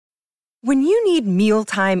When you need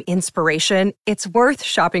mealtime inspiration, it's worth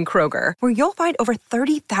shopping Kroger, where you'll find over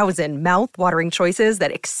 30,000 mouth-watering choices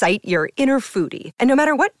that excite your inner foodie. And no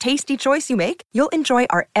matter what tasty choice you make, you'll enjoy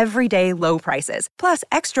our everyday low prices, plus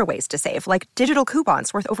extra ways to save, like digital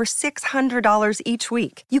coupons worth over $600 each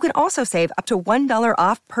week. You can also save up to $1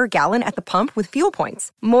 off per gallon at the pump with fuel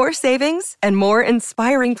points. More savings and more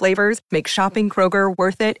inspiring flavors make shopping Kroger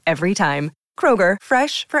worth it every time. Kroger,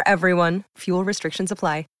 fresh for everyone. Fuel restrictions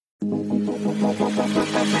apply.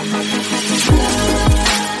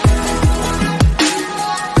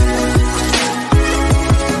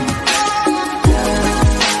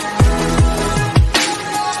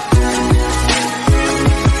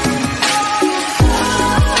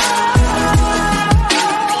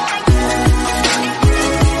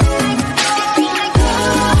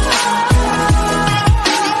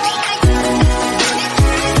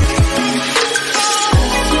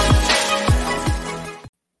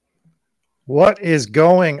 What is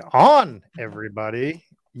going on, everybody?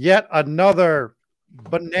 Yet another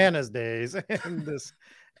bananas days in this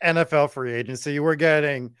NFL free agency. We're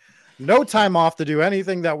getting no time off to do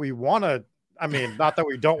anything that we want to. I mean, not that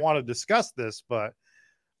we don't want to discuss this, but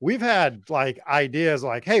we've had like ideas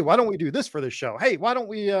like, hey, why don't we do this for this show? Hey, why don't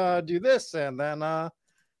we do this? And then,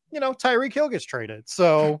 Tyreek Hill gets traded.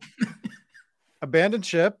 So abandoned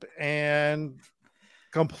ship and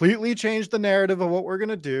completely change the narrative of what we're going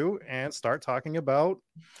to do and start talking about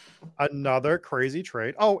another crazy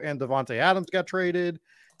trade. Oh, and Devontae Adams got traded.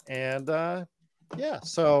 And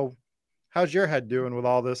so how's your head doing with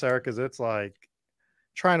all this, Eric? Because it's like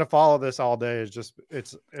trying to follow this all day is just,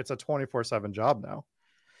 it's a 24/7 job now.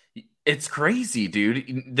 It's crazy,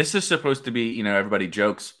 dude. This is supposed to be, everybody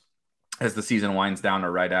jokes as the season winds down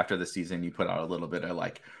or right after the season, you put out a little bit of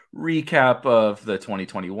like recap of the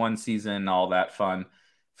 2021 season, all that fun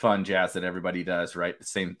jazz that everybody does, right?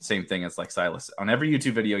 Same thing as like Silas. On every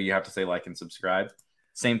YouTube video, you have to say like and subscribe.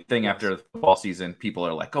 Same thing after the football season. People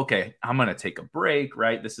are like, okay, I'm going to take a break,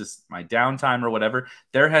 right? This is my downtime or whatever.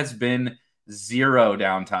 There has been zero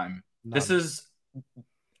downtime. None. This is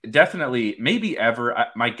definitely, maybe ever.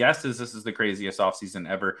 My guess is this is the craziest offseason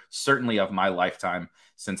ever, certainly of my lifetime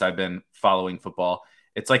since I've been following football.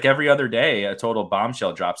 It's like every other day, a total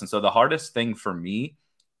bombshell drops. And so the hardest thing for me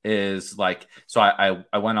is like, so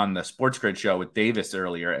I went on the Sports Grid show with Davis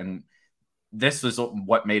earlier, and this was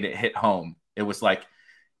what made it hit home. It was like,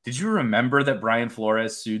 did you remember that Brian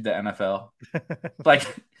Flores sued the NFL? Like,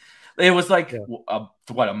 it was like,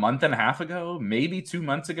 a month and a half ago, maybe 2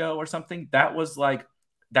 months ago or something. That was like,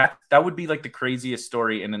 that would be like the craziest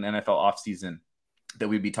story in an NFL offseason that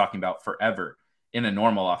we'd be talking about forever in a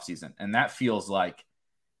normal offseason. And that feels like,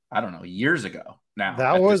 I don't know, years ago now.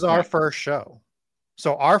 That was our first show.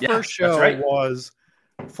 So our first show was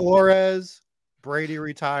Flores, Brady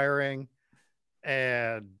retiring,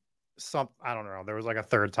 and I don't know, there was like a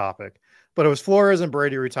third topic, but it was Flores and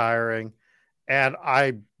Brady retiring. And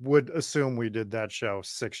I would assume we did that show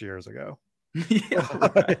 6 years ago. Yeah,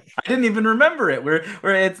 I didn't even remember it.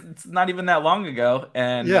 It's not even that long ago.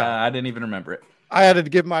 And I didn't even remember it. I had to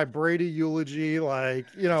give my Brady eulogy, like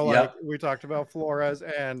we talked about Flores,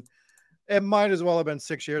 and it might as well have been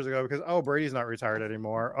 6 years ago because Brady's not retired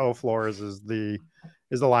anymore. Flores is the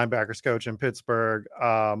linebackers coach in Pittsburgh.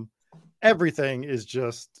 Everything is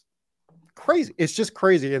just crazy. It's just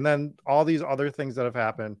crazy. And then all these other things that have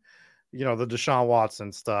happened, the Deshaun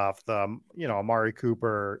Watson stuff, the Amari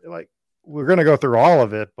Cooper, like we're gonna go through all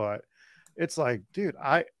of it, but it's like, dude,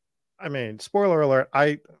 I mean, spoiler alert,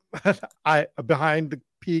 I behind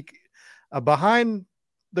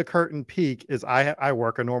the curtain peak is I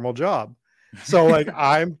work a normal job. So like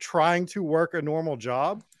I'm trying to work a normal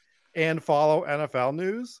job and follow NFL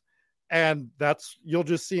news. And you'll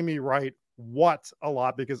just see me write what a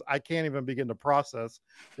lot because I can't even begin to process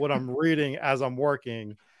what I'm reading as I'm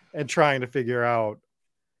working and trying to figure out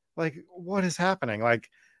like what is happening. Like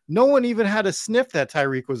no one even had a sniff that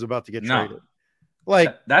Tyreek was about to get traded.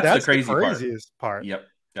 Like that's the craziest part. Yep.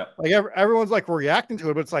 Like everyone's like reacting to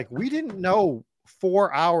it, but it's like we didn't know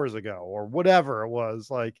 4 hours ago or whatever it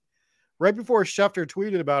was, like right before Schefter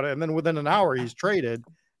tweeted about it, and then within an hour he's traded,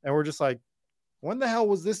 and we're just like, when the hell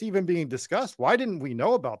was this even being discussed? Why didn't we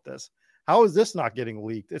know about this? How is this not getting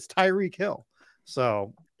leaked? It's Tyreek Hill.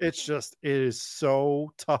 So it is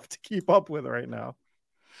so tough to keep up with right now.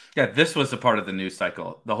 Yeah, this was a part of the news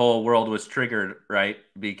cycle. The whole world was triggered, right?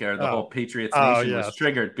 Because the whole Patriots nation was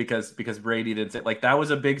triggered because Brady didn't say, like, that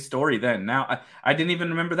was a big story then. Now I didn't even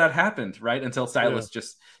remember that happened, right? Until Silas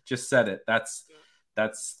just said it.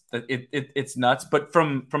 It's nuts. But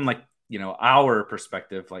from like, our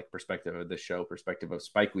perspective, like perspective of the show, perspective of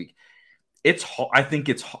Spike Week, I think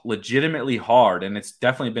it's legitimately hard, and it's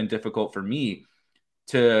definitely been difficult for me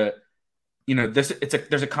to, there's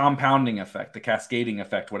a compounding effect, the cascading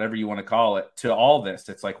effect, whatever you want to call it, to all this.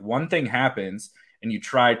 It's like one thing happens and you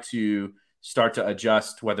try to start to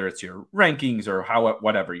adjust, whether it's your rankings or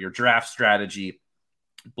whatever, your draft strategy,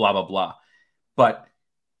 blah, blah, blah. But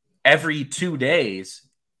every 2 days,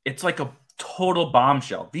 it's like a total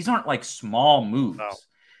bombshell. These aren't like small moves. No.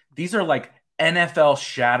 These are like NFL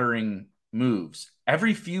shattering moves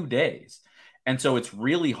every few days. And so it's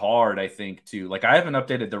really hard, I think, to like, I haven't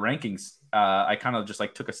updated the rankings. I kind of just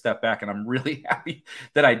like took a step back, and I'm really happy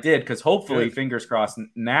that I did, because hopefully, fingers crossed,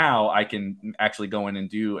 now I can actually go in and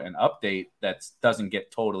do an update that doesn't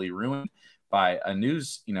get totally ruined by a new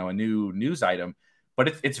news item.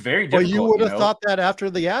 But it's very difficult. Well, you would have thought that after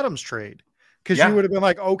the Adams trade, because you would have been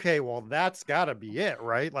like, okay, well, that's got to be it,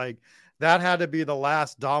 right? Like that had to be the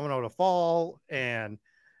last domino to fall. And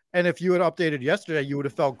if you had updated yesterday, you would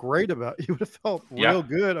have felt real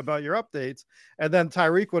good about your updates. And then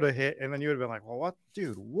Tyreek would have hit, and then you would have been like, well, what,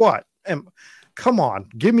 dude, what? And come on,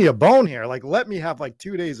 give me a bone here. Like, let me have like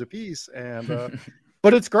 2 days apiece. And,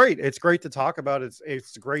 but it's great. It's great to talk about.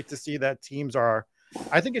 It's great to see that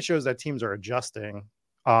I think it shows that teams are adjusting,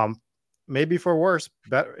 maybe for worse,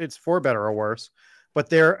 it's for better or worse, but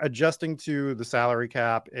they're adjusting to the salary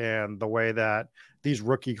cap and the way that these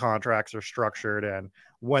rookie contracts are structured, and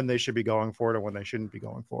when they should be going for it and when they shouldn't be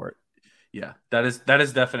going for it. Yeah, that is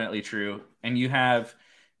definitely true. And you have,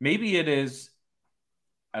 maybe it is,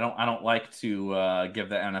 I don't like to give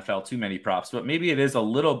the NFL too many props, but maybe it is a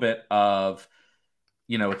little bit of,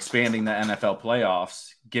 expanding the NFL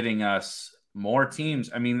playoffs, getting us more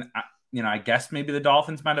teams. I mean, I guess maybe the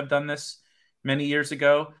Dolphins might have done this many years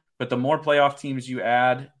ago, but the more playoff teams you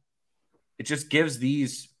add, it just gives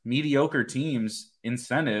these mediocre teams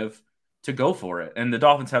incentive to go for it. And the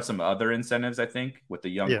Dolphins have some other incentives, I think, with the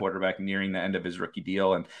young quarterback nearing the end of his rookie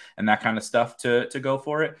deal and that kind of stuff to go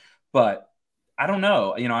for it. But I don't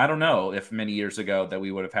know. I don't know if many years ago that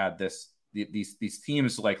we would have had these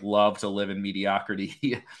teams like love to live in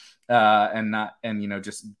mediocrity and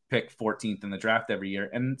just pick 14th in the draft every year.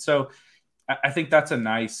 And so I think that's a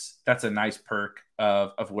nice perk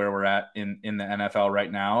of where we're at in the NFL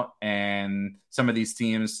right now. And some of these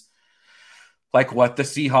teams, like what the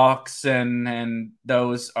Seahawks and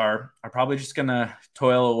those are probably just going to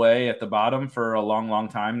toil away at the bottom for a long, long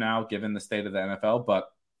time now, given the state of the NFL. But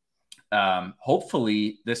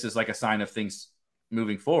hopefully this is like a sign of things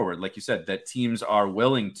moving forward. Like you said, that teams are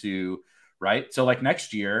willing to, right? So like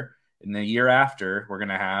next year and the year after, we're going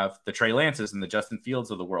to have the Trey Lances and the Justin Fields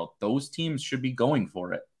of the world. Those teams should be going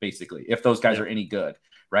for it, basically, if those guys are any good,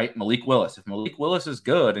 right? Malik Willis. If Malik Willis is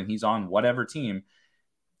good and he's on whatever team,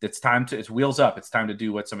 it's wheels up. It's time to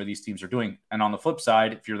do what some of these teams are doing. And on the flip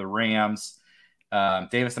side, if you're the Rams,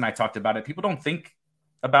 Davis and I talked about it. People don't think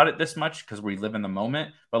about it this much because we live in the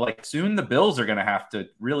moment, but like soon the Bills are going to have to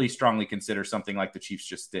really strongly consider something like the Chiefs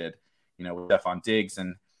just did, with Stephon Diggs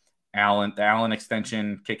and the Allen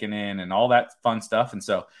extension kicking in and all that fun stuff. And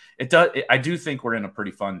so I do think we're in a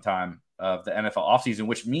pretty fun time of the NFL offseason,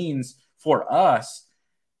 which means for us,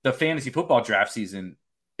 the fantasy football draft season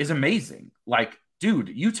is amazing. Like, dude,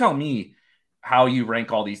 you tell me how you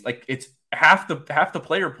rank all these. Like, it's half the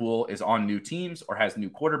player pool is on new teams or has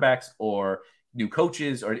new quarterbacks or new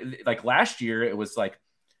coaches, or like last year it was like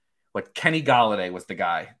Kenny Galladay was the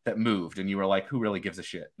guy that moved, and you were like, who really gives a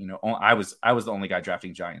shit? I was the only guy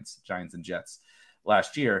drafting Giants and Jets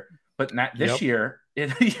last year, but this year,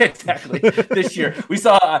 exactly. This year we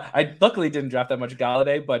saw. I luckily didn't draft that much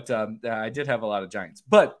Galladay, but I did have a lot of Giants.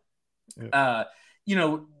 But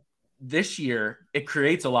this year it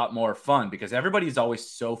creates a lot more fun because everybody's always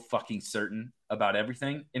so fucking certain about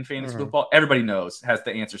everything in fantasy football. Everybody has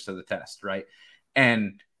the answers to the test, right?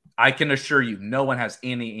 And I can assure you, no one has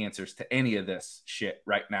any answers to any of this shit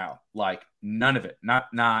right now. Like none of it.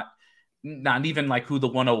 Not even like who the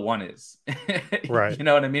 101 is. Right. You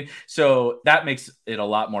know what I mean? So that makes it a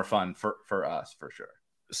lot more fun for us, for sure.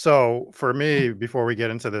 So for me, before we get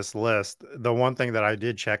into this list, the one thing that I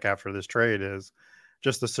did check after this trade is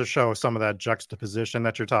just to show some of that juxtaposition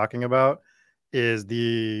that you're talking about is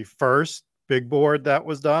the first big board that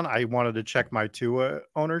was done. I wanted to check my Tua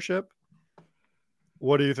ownership.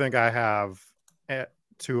 What do you think I have at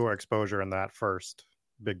Tua exposure in that first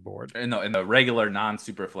big board? In the regular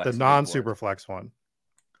non-super flex. The non-super flex one.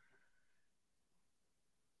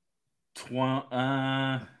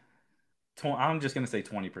 I'm just going to say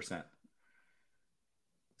 20%.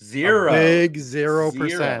 Zero. Big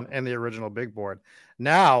 0% in the original big board.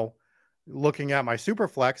 Now, looking at my super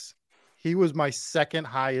flex, he was my second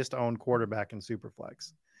highest owned quarterback in super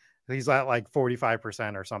flex. He's at like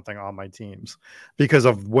 45% or something on my teams because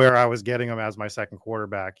of where I was getting him as my second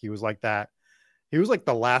quarterback. He was like that. He was like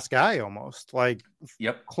the last guy almost, like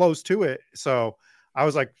close to it. So I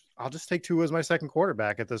was like, I'll just take Tua as my second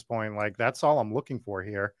quarterback at this point. Like, that's all I'm looking for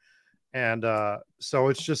here. And so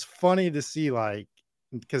it's just funny to see, like,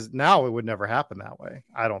 because now it would never happen that way,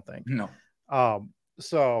 I don't think. No.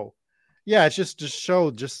 So yeah, it's just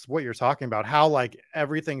showed just what you're talking about, how like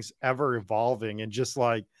everything's ever evolving and just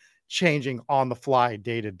like changing on the fly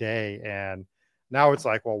day to day. And now it's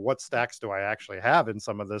like, well, what stacks do I actually have in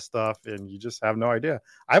some of this stuff? And you just have no idea.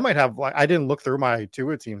 I might have, like, I didn't look through my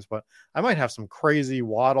Tua teams, but I might have some crazy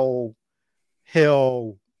Waddle,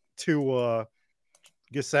 Hill, Tua,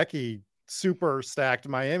 Gesicki super stacked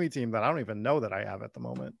Miami team that I don't even know that I have at the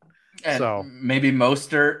moment. And so maybe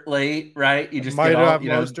Mostert late, right? You just might get all, have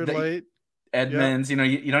Mostert late. Edmonds, you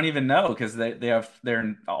don't even know because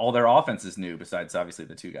they're all their offense is new besides obviously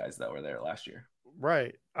the two guys that were there last year.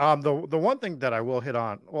 Right. The one thing that I will hit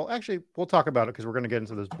on, well, actually, we'll talk about it because we're going to get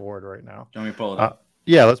into this board right now. Let me pull it up.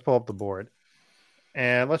 Yeah, let's pull up the board.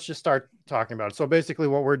 And let's just start talking about it. So basically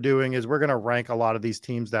what we're doing is we're going to rank a lot of these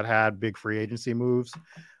teams that had big free agency moves.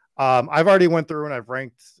 I've already went through and I've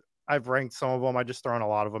ranked some of them. I just thrown a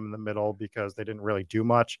lot of them in the middle because they didn't really do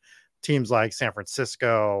much. Teams like San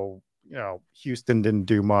Francisco, Houston didn't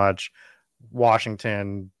do much.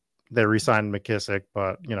 Washington, they re-signed McKissick,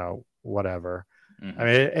 but whatever. Mm-hmm. I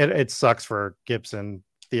mean, it sucks for Gibson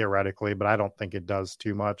theoretically, but I don't think it does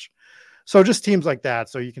too much. So just teams like that.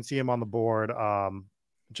 So you can see them on the board.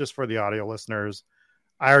 Just for the audio listeners,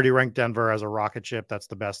 I already ranked Denver as a rocket ship. That's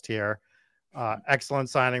the best tier. Excellent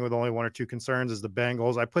signing with only one or two concerns is the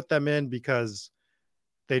Bengals. I put them in because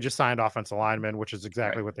they just signed offensive linemen, which is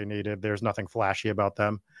exactly what they needed. There's nothing flashy about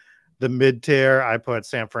them. The mid tier, I put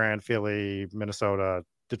San Fran, Philly, Minnesota,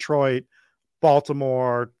 Detroit,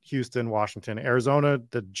 Baltimore, Houston, Washington, Arizona,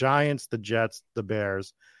 the Giants, the Jets, the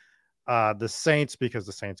Bears, the Saints because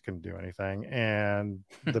the Saints couldn't do anything, and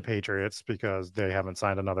the Patriots because they haven't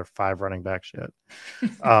signed another 5 running backs yet.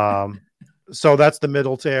 So that's the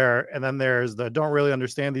middle tier. And then there's the don't really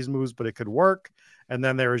understand these moves, but it could work. And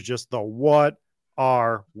then there is just the what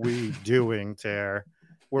are we doing tier,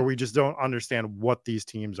 where we just don't understand what these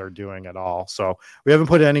teams are doing at all. So we haven't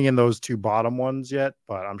put any in those two bottom ones yet,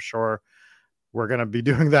 but I'm sure we're going to be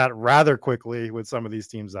doing that rather quickly with some of these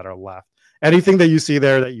teams that are left. Anything that you see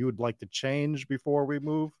there that you would like to change before we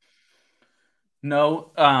move?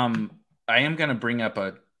 No, I am going to bring up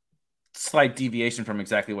a slight deviation from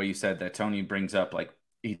exactly what you said that Tony brings up. Like,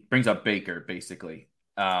 he brings up Baker basically.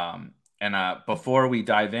 Before we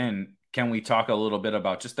dive in, can we talk a little bit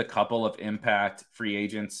about just a couple of impact free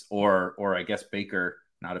agents or I guess Baker,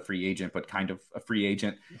 not a free agent, but kind of a free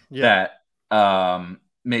agent that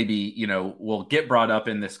maybe, will get brought up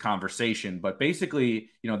in this conversation. But basically,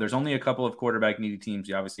 there's only a couple of quarterback needy teams.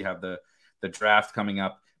 You obviously have the draft coming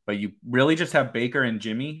up, but you really just have Baker and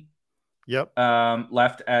Jimmy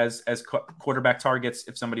left as quarterback targets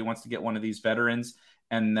if somebody wants to get one of these veterans.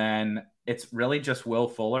 And then it's really just Will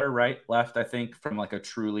Fuller, right, left, I think, from like a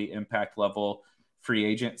truly impact level free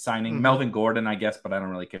agent signing. Mm-hmm. Melvin Gordon, I guess, but I don't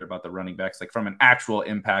really care about the running backs. Like, from an actual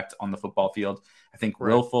impact on the football field, I think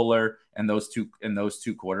Will Fuller and those two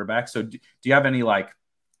quarterbacks. So do you have any like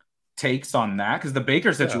takes on that? Because the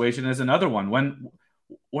Baker situation is another one.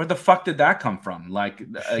 Where the fuck did that come from? Like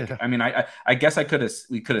I mean, I guess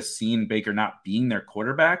we could have seen Baker not being their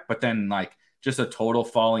quarterback, but then like just a total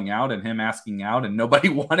falling out and him asking out and nobody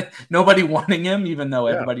wanting him, even though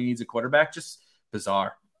everybody needs a quarterback. Just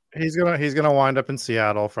bizarre. He's gonna wind up in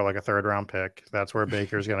Seattle for like a 3rd round pick. That's where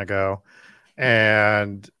Baker's gonna go,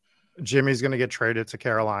 and Jimmy's gonna get traded to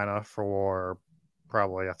Carolina for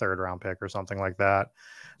probably a 3rd round pick or something like that.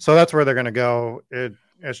 So that's where they're gonna go.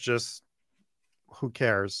 It's just, who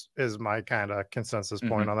cares is my kind of consensus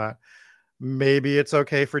point on that. Maybe it's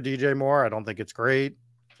okay for DJ Moore. I don't think it's great.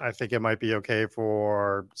 I think it might be okay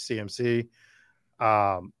for CMC.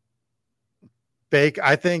 I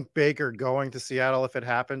think Baker going to Seattle, if it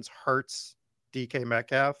happens, hurts DK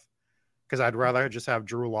Metcalf, because I'd rather just have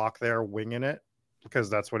Drew Lock there winging it, because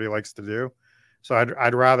that's what he likes to do. So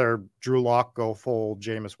I'd rather Drew Lock go full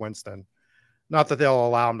Jameis Winston. Not that they'll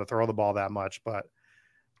allow him to throw the ball that much, but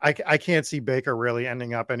I can't see Baker really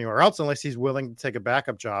ending up anywhere else unless he's willing to take a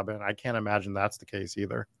backup job, and I can't imagine that's the case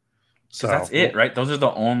either. So that's it, right? Those are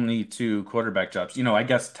the only 2 quarterback jobs. I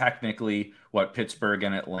guess technically Pittsburgh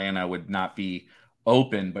and Atlanta would not be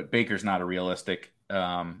open, but Baker's not a realistic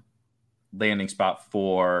landing spot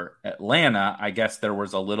for Atlanta. I guess there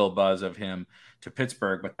was a little buzz of him to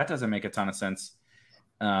Pittsburgh, but that doesn't make a ton of sense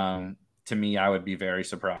to to me, I would be very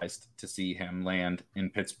surprised to see him land in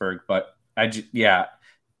Pittsburgh. But I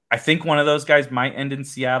think one of those guys might end in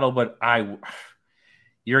Seattle. But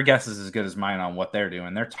your guess is as good as mine on what they're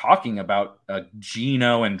doing. They're talking about a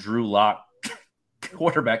Geno and Drew Lock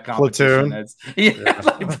quarterback competition.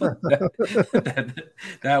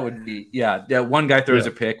 That would be one guy throws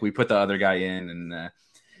a pick, we put the other guy in, and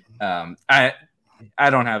I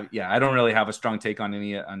don't really have a strong take on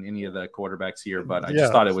any of the quarterbacks here, but I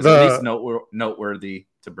just thought it was at least noteworthy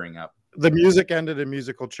to bring up. The music ended in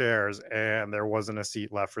musical chairs, and there wasn't a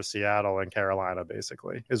seat left for Seattle and Carolina,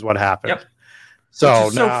 basically, is what happened. Yep.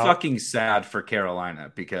 So fucking sad for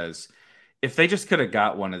Carolina, because if they just could have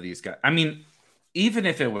got one of these guys, I mean, even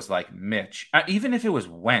if it was like Mitch, even if it was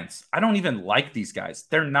Wentz, I don't even like these guys.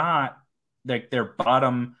 They're not they're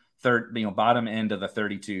bottom end of the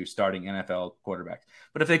 32 starting NFL quarterbacks.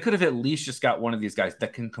 But if they could have at least just got one of these guys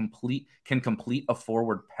that can complete a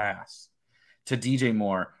forward pass to DJ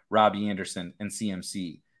Moore, Robbie Anderson, and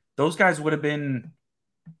CMC, those guys would have been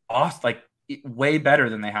awesome, like way better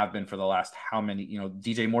than they have been for the last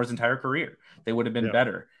DJ Moore's entire career. They would have been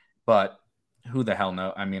better. But who the hell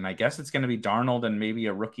knows? I mean, I guess it's going to be Darnold and maybe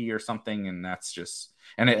a rookie or something, and that's just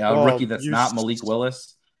a rookie that's not Malik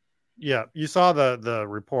Willis. Yeah, you saw the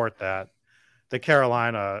report that the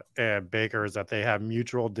Carolina and Bakers, that they have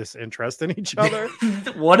mutual disinterest in each other.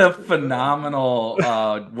 What a phenomenal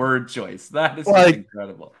word choice! That is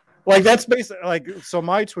incredible. Like, that's basically so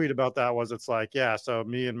my tweet about that was, it's like, so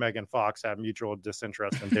me and Megan Fox have mutual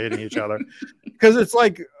disinterest in dating each other, because it's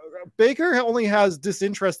like Baker only has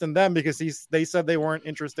disinterest in them because they said they weren't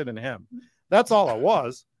interested in him. That's all it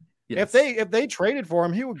was. Yes. If they traded for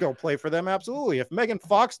him, he would go play for them. Absolutely. If Megan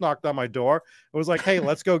Fox knocked on my door, it was like, hey,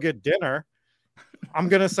 let's go get dinner, I'm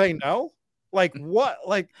going to say no. Like, what?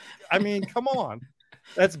 Like, I mean, come on.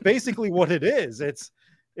 That's basically what it is.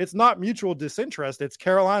 It's not mutual disinterest. It's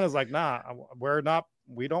Carolina's like, nah,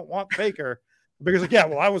 we don't want Baker. Baker's like,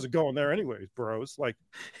 I wasn't going there anyways, bros. Like,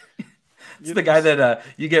 it's the guy that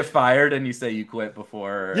you get fired and you say you quit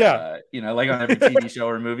before, like on every TV show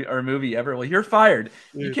or movie ever. Well, you're fired.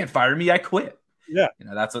 You can't fire me. I quit. Yeah.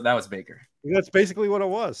 That was Baker. That's basically what it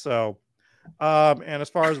was. So, and as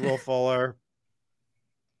far as Will Fuller,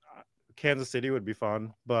 Kansas City would be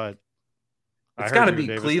fun, but it's got to be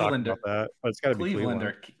Cleveland. But it's got to be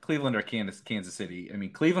Cleveland or Kansas City. I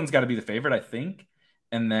mean, Cleveland's got to be the favorite, I think,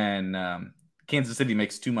 and then Kansas City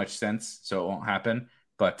makes too much sense, so it won't happen.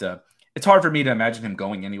 But it's hard for me to imagine him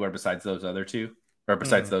going anywhere besides those other two, or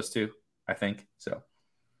besides those two, I think. So,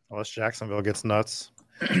 unless Jacksonville gets nuts,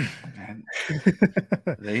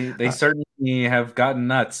 they certainly have gotten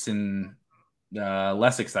nuts in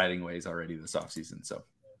less exciting ways already this offseason. So.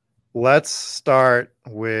 Let's start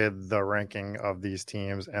with the ranking of these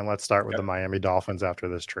teams, and let's start with the Miami Dolphins after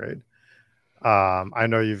this trade. I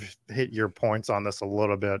know you've hit your points on this a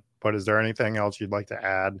little bit, but is there anything else you'd like to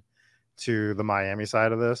add to the Miami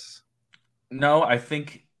side of this? No, I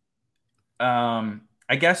think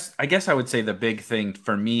I guess I would say the big thing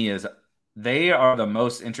for me is they are the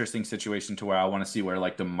most interesting situation to where I want to see where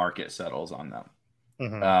like the market settles on them.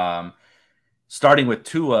 Mm-hmm. Starting with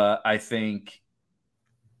Tua, I think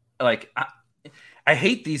I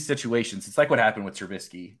hate these situations. It's like what happened with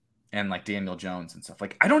Trubisky and like Daniel Jones and stuff.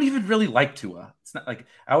 Like, I don't even really like Tua. It's not like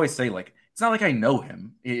I always say, like, it's not like I know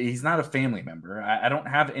him. He's not a family member. I don't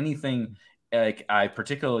have anything like I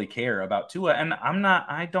particularly care about Tua. And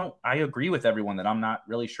I agree with everyone that I'm not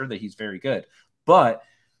really sure that he's very good. But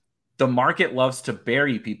the market loves to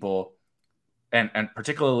bury people and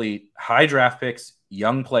particularly high draft picks,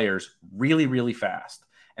 young players really, really fast.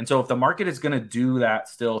 And so if the market is going to do that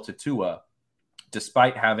still to Tua,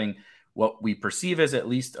 despite having what we perceive as at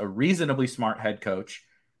least a reasonably smart head coach,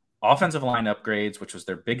 offensive line upgrades, which was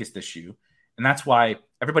their biggest issue. And that's why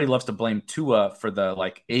everybody loves to blame Tua for the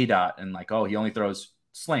like ADOT and like, oh, he only throws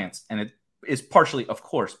slants. And it is partially, of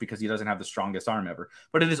course, because he doesn't have the strongest arm ever.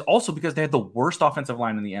 But it is also because they had the worst offensive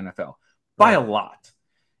line in the NFL by a lot.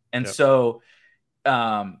 And so,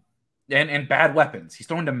 and bad weapons. He's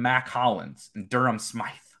throwing to Mac Hollins and Durham Smythe.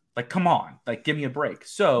 Like, come on, like, give me a break.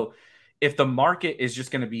 So if the market is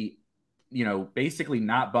just going to be, basically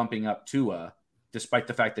not bumping up Tua, despite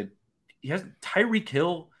the fact that he has Tyreek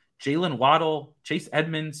Hill, Jalen Waddle, Chase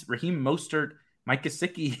Edmonds, Raheem Mostert, Mike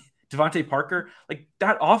Gesicki, Devontae Parker, like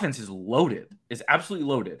that offense is absolutely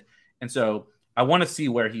loaded. And so I want to see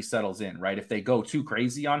where he settles in, right? If they go too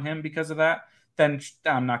crazy on him because of that, then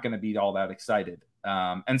I'm not going to be all that excited.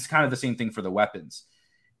 And it's kind of the same thing for the weapons.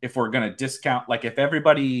 If we're going to discount, like if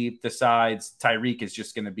everybody decides Tyreek is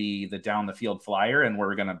just going to be the down the field flyer and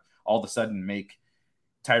we're going to all of a sudden make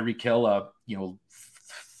Tyreek Hill a,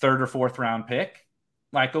 third or fourth round pick,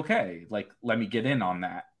 like, okay, like, let me get in on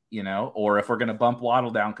that, or if we're going to bump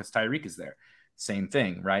Waddle down because Tyreek is there, same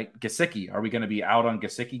thing, right? Gesicki, are we going to be out on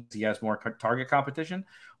Gesicki because he has more target competition?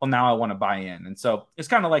 Well, now I want to buy in. And so it's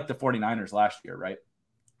kind of like the 49ers last year, right?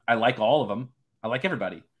 I like all of them. I like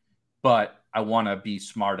everybody, but I want to be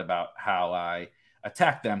smart about how I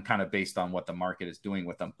attack them kind of based on what the market is doing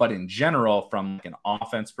with them. But in general, from like an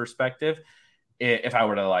offense perspective, if I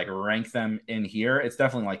were to like rank them in here, it's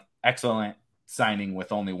definitely like excellent signing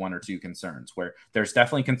with only one or two concerns, where there's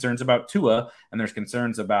definitely concerns about Tua and there's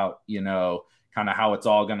concerns about, kind of how it's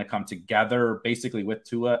all going to come together, basically with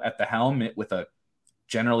Tua at the helm, with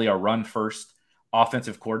generally a run first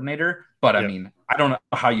offensive coordinator. But I mean, I don't know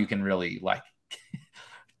how you can really like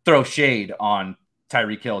throw shade on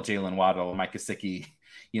Tyreek Hill, Jalen Waddle, Mike Gesicki,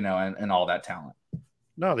 and all that talent.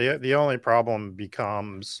 No, the only problem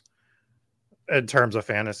becomes in terms of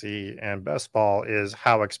fantasy and best ball is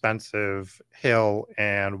how expensive Hill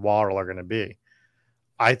and Waddle are going to be.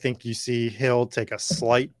 I think you see Hill take a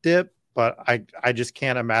slight dip, but I just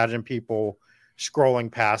can't imagine people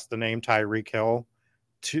scrolling past the name Tyreek Hill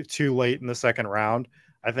too late in the second round.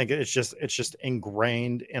 I think it's just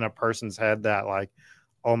ingrained in a person's head that like,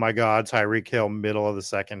 oh my God, Tyreek Hill middle of the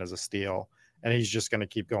second is a steal, and he's just going to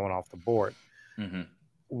keep going off the board. Mm-hmm.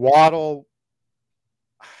 Waddle,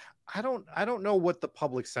 I don't know what the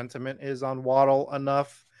public sentiment is on Waddle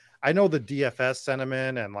enough. I know the DFS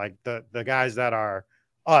sentiment and like the guys that are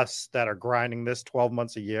us that are grinding this 12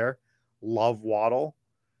 months a year love Waddle,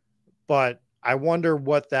 but I wonder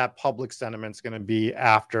what that public sentiment's going to be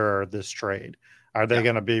after this trade. Are they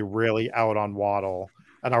going to be really out on Waddle,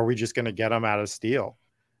 and are we just going to get him at a steal?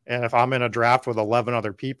 And if I'm in a draft with 11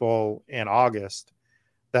 other people in August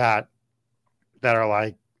that are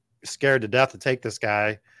like scared to death to take this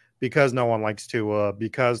guy because no one likes Tua,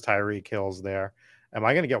 because Tyreek Hill's there, am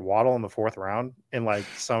I going to get Waddle in the fourth round in like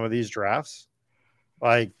some of these drafts?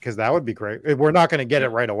 Like, because that would be great. We're not going to get it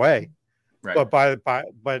right away, right? But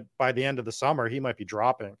by the end of the summer, he might be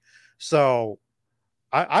dropping. So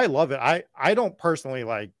I love it. I don't personally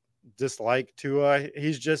like dislike Tua.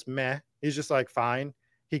 He's just meh. He's just like fine.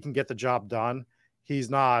 He can get the job done. He's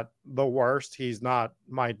not the worst. He's not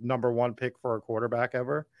my number one pick for a quarterback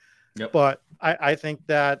ever. Yep. But I think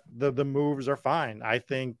that the moves are fine. I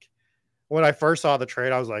think when I first saw the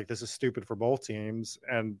trade, I was like, this is stupid for both teams.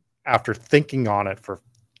 And after thinking on it for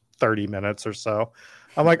 30 minutes or so,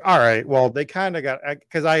 I'm like, all right, well, they kind of got,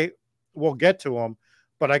 because I will get to them,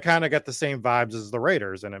 but I kind of got the same vibes as the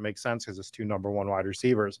Raiders, and it makes sense because it's two number one wide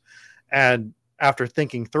receivers. And after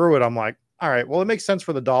thinking through it, I'm like, all right, well, it makes sense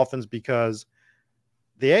for the Dolphins because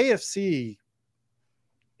the AFC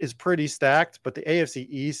is pretty stacked, but the AFC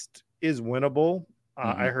East is winnable.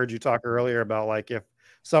 I heard you talk earlier about like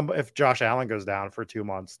if Josh Allen goes down for 2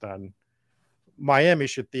 months, then Miami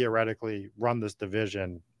should theoretically run this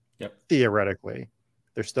division. Yep. Theoretically,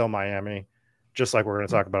 they're still Miami, just like we're going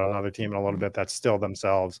to talk about another team in a little bit that's still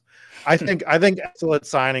themselves. I think excellent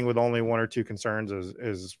signing with only one or two concerns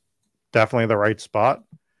is definitely the right spot.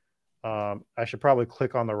 I should probably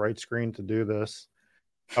click on the right screen to do this.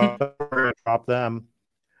 We're going to drop them.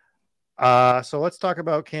 So let's talk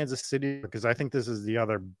about Kansas City, because I think this is the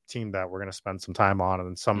other team that we're going to spend some time on,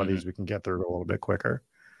 and some of these we can get through a little bit quicker.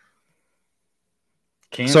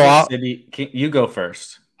 Kansas City, you go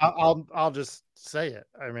first. I'll just say it.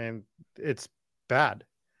 I mean, it's bad.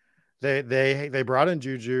 They brought in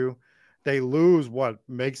Juju. They lose what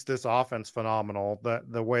makes this offense phenomenal,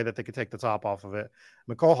 the way that they could take the top off of it.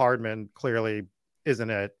 Mecole Hardman clearly isn't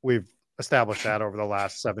it. We've established that over the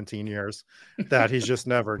last 17 years, that he's just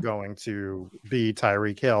never going to be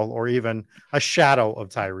Tyreek Hill or even a shadow of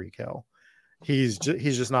Tyreek Hill. He's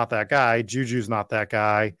just not that guy. Juju's not that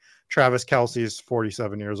guy. Travis Kelce's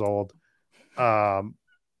 47 years old.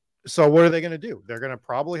 So what are they going to do? They're going to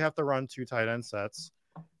probably have to run two tight end sets.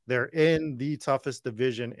 They're in the toughest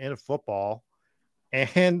division in football,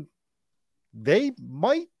 and they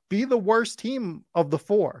might be the worst team of the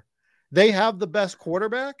four. They have the best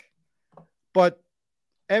quarterback, but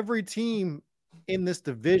every team in this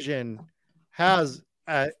division has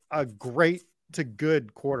a great to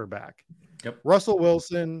good quarterback. Yep. Russell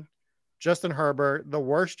Wilson, Justin Herbert. The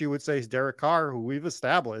worst you would say is Derek Carr, who we've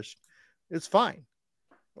established is fine.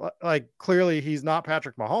 Like, clearly he's not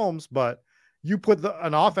Patrick Mahomes, but you put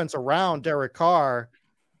an offense around Derek Carr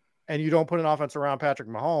and you don't put an offense around Patrick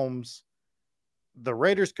Mahomes, the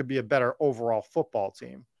Raiders could be a better overall football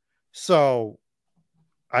team. So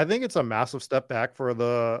I think it's a massive step back for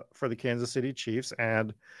the Kansas City Chiefs.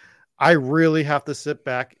 And I really have to sit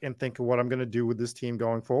back and think of what I'm going to do with this team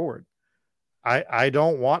going forward. I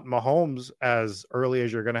don't want Mahomes as early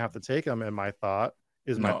as you're going to have to take him. In my thought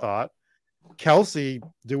my thought. Kelsey,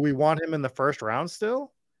 do we want him in the first round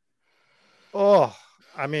still? Oh,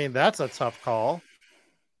 I mean, that's a tough call.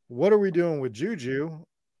 What are we doing with Juju?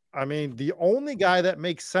 I mean, the only guy that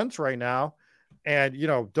makes sense right now, and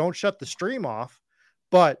don't shut the stream off,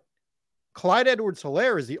 but Clyde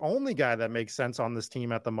Edwards-Helaire is the only guy that makes sense on this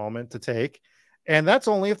team at the moment to take. And that's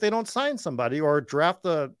only if they don't sign somebody or draft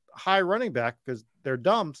a high running back, because they're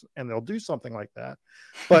dumb and they'll do something like that.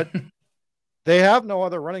 But they have no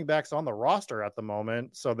other running backs on the roster at the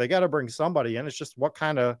moment. So they got to bring somebody in. It's just what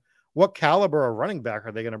caliber of running back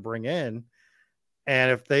are they going to bring in?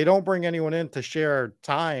 And if they don't bring anyone in to share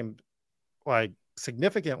time, like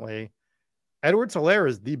significantly, Edwards-Helaire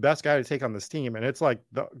is the best guy to take on this team. And it's like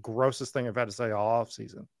the grossest thing I've had to say all off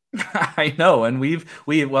season. I know. And we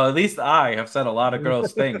well, at least I have said a lot of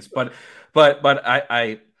gross things, but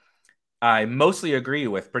I mostly agree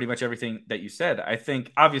with pretty much everything that you said. I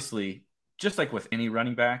think obviously, just like with any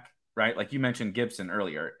running back, right? Like you mentioned Gibson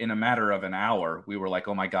earlier, in a matter of an hour, we were like,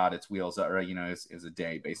 oh my God, it's wheels, or, it's a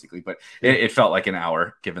day basically, but it felt like an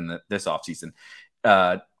hour given this offseason.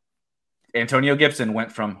 Antonio Gibson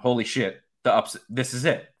went from holy shit, this is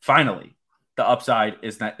it. Finally, the upside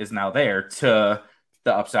is now there, to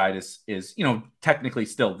the upside is technically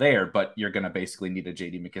still there, but you're going to basically need a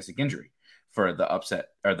JD McKissic injury for the upset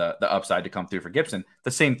or the upside to come through for Gibson.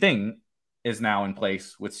 The same thing is now in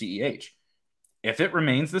place with CEH. If it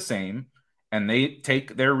remains the same and they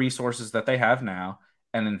take their resources that they have now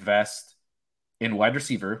and invest in wide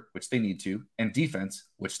receiver, which they need to, and defense,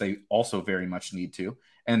 which they also very much need to,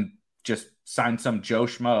 and just sign some Joe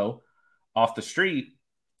Schmo off the street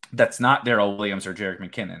that's not Darrell Williams or Jerick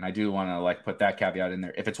McKinnon. I do want to put that caveat in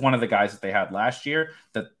there. If it's one of the guys that they had last year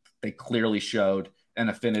that they clearly showed an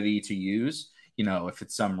affinity to use, if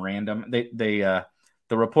it's some random, the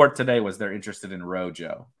report today was they're interested in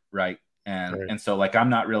Rojo, right? And so I'm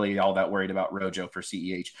not really all that worried about Rojo for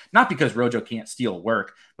CEH, not because Rojo can't steal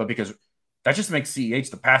work, but because that just makes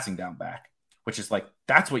CEH the passing down back, which is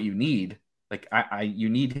that's what you need. You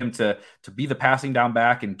need him to be the passing down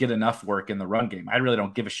back and get enough work in the run game. I really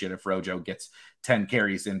don't give a shit if Rojo gets 10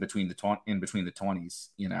 carries in between the 20s,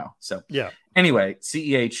 So yeah. Anyway,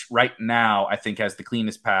 CEH right now I think has the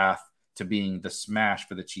cleanest path to being the smash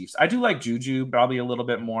for the Chiefs. I do like Juju probably a little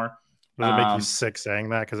bit more. Does it make you sick saying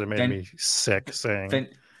that? Because it made me sick saying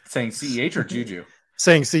CEH or Juju.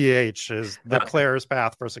 Saying CEH is the clearest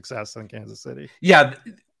path for success in Kansas City. Yeah,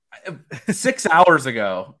 6 hours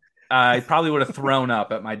ago, I probably would have thrown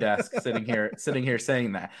up at my desk sitting here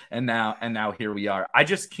saying that. And now here we are. I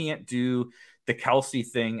just can't do the Kelsey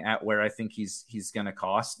thing at where I think he's going to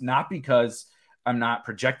cost. Not because I'm not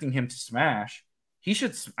projecting him to smash. He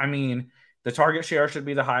should. I mean, the target share should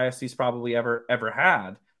be the highest he's probably ever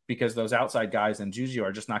had, because those outside guys and Juju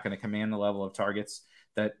are just not going to command the level of targets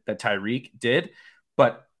that Tyreek did.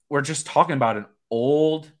 But we're just talking about an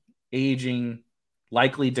old, aging,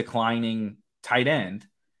 likely declining tight end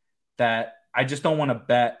that I just don't want to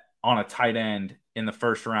bet on a tight end in the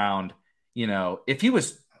first round. If he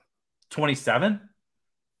was 27,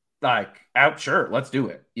 sure, let's do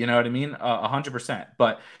it. You know what I mean? 100%.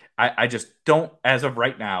 But I just don't, as of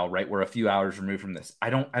right now, right, we're a few hours removed from this. I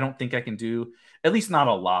don't think I can do, at least not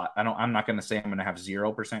a lot. I'm not going to say I'm going to have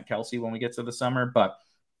 0% Kelsey when we get to the summer, but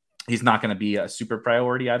he's not going to be a super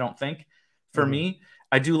priority, I don't think, for me.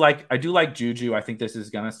 I do like Juju. I think this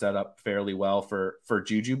is going to set up fairly well for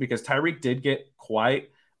Juju, because Tyreek did get quite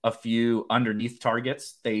a few underneath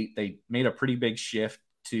targets. They made a pretty big shift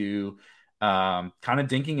to kind of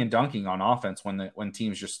dinking and dunking on offense when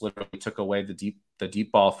teams just literally took away the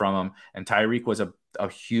deep ball from him. And Tyreek was a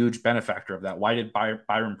huge benefactor of that. Why did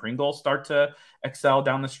Byron Pringle start to excel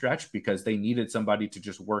down the stretch? Because they needed somebody to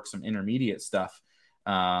just work some intermediate stuff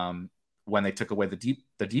when they took away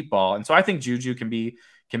the deep ball. And so I think Juju can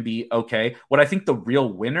be okay. What I think the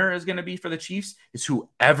real winner is going to be for the Chiefs is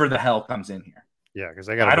whoever the hell comes in here. Yeah, because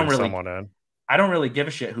they got to bring someone in. I don't really give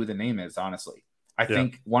a shit who the name is, honestly. I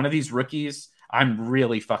think one of these rookies, I'm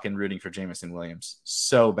really fucking rooting for Jameson Williams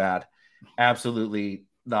so bad. Absolutely.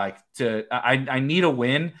 I need a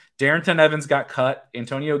win. Darrington Evans got cut.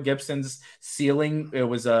 Antonio Gibson's ceiling, it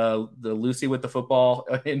was the Lucy with the football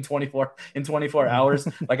in 24 hours.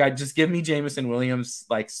 I just give me Jameson Williams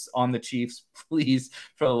on the Chiefs, please,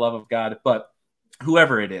 for the love of God. But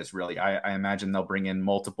whoever it is, really, I imagine they'll bring in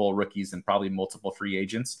multiple rookies and probably multiple free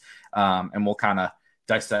agents, and we'll kind of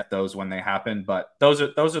dissect those when they happen. But those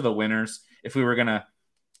are the winners. If we were gonna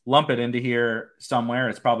lump it into here somewhere,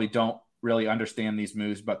 it's probably don't really understand these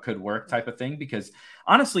moves but could work type of thing. Because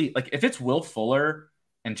honestly, if it's Will Fuller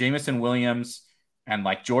and Jameson Williams and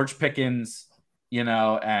like George Pickens,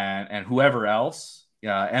 and whoever else,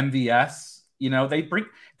 MVS,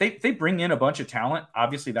 they bring in a bunch of talent.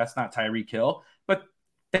 Obviously, that's not Tyreek Hill, but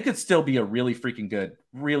they could still be a really freaking good,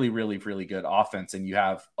 really, really, really good offense, and you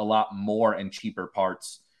have a lot more and cheaper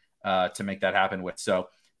parts to make that happen with. So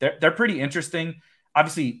they're pretty interesting.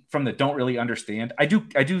 Obviously, from the don't really understand, I do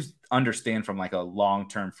understand from like a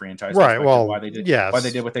long-term franchise right? Well, why they did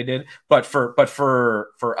what they did, but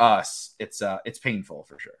for us, it's painful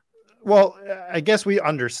for sure. Well, I guess we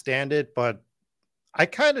understand it, but I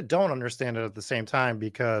kind of don't understand it at the same time,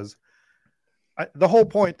 because the whole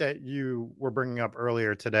point that you were bringing up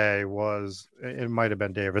earlier today was, it might have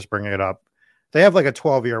been Davis bringing it up. They have like a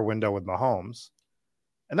 12-year window with Mahomes,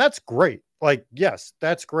 and that's great. Like, yes,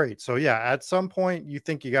 that's great. So yeah, at some point you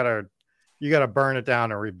think you gotta burn it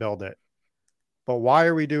down and rebuild it. But why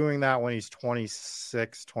are we doing that when he's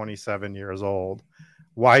 26, 27 years old?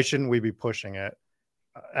 Why shouldn't we be pushing it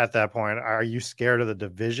at that point? Are you scared of the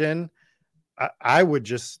division? I would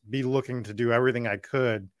just be looking to do everything I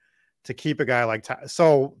could to keep a guy like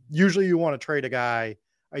so usually you want to trade a guy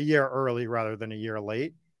a year early rather than a year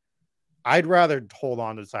late. I'd rather hold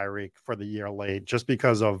on to Tyreek for the year late, just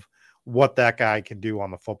because of what that guy can do on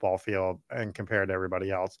the football field and compared to everybody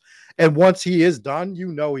else. And once he is done,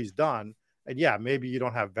 he's done. And yeah, maybe you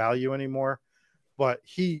don't have value anymore, but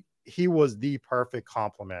he was the perfect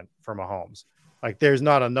complement for Mahomes. Like, there's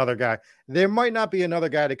not another guy. There might not be another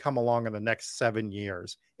guy to come along in the next 7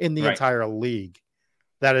 years in the entire league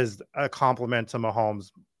that is a compliment to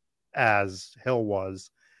Mahomes as Hill was.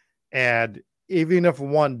 And even if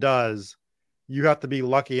one does, you have to be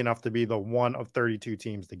lucky enough to be the one of 32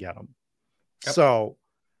 teams to get him. Yep. So,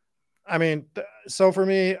 I mean, so for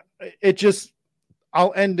me,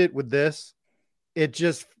 I'll end it with this.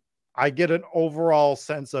 I get an overall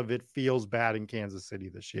sense of it feels bad in Kansas City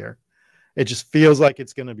this year. It just feels like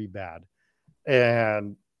it's going to be bad.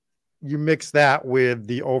 And you mix that with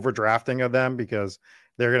the overdrafting of them, because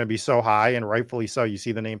they're going to be so high, and rightfully so. You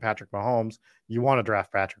see the name Patrick Mahomes, you want to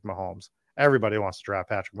draft Patrick Mahomes. Everybody wants to draft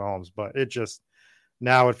Patrick Mahomes, but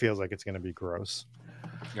now it feels like it's going to be gross.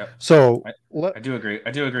 Yep. So I do agree.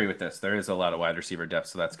 I do agree with this. There is a lot of wide receiver depth,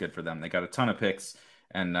 so that's good for them. They got a ton of picks,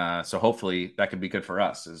 and so hopefully that could be good for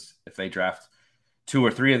us. Is if they draft 2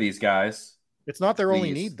 or 3 of these guys. It's not their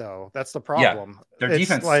only need, though. That's the problem. Yeah, their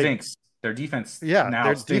defense stinks. Their defense,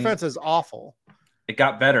 their defense is awful. It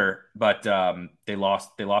got better, but they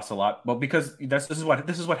lost a lot. Well, because this is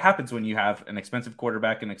what happens when you have an expensive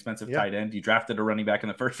quarterback, an expensive tight end. You drafted a running back in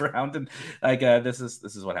the first round, and this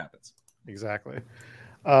is what happens. Exactly.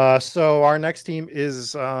 So our next team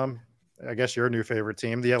is, I guess, your new favorite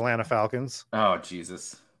team, the Atlanta Falcons. Oh,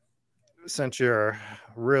 Jesus. Since you're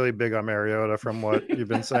really big on Mariota, from what you've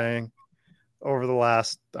been saying over the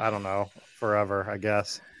last, I don't know, forever, I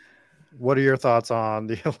guess. What are your thoughts on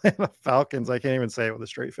the Atlanta Falcons? I can't even say it with a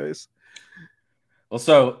straight face. Well,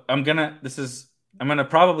 so I'm gonna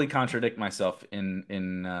probably contradict myself in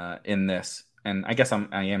this, and I guess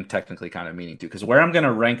I am technically kind of meaning to, because where I'm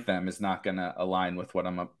gonna rank them is not gonna align with what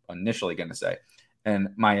I'm initially gonna say. And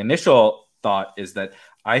my initial thought is that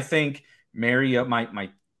I think my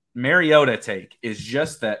Mariota take is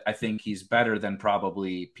just that I think he's better than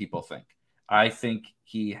probably people think. I think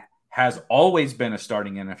he has always been a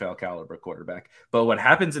starting NFL caliber quarterback. But what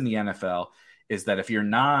happens in the NFL is that if you're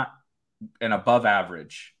not an above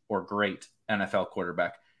average or great NFL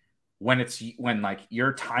quarterback, when like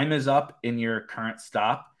your time is up in your current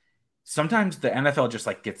stop, sometimes the NFL just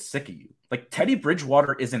like gets sick of you. Like Teddy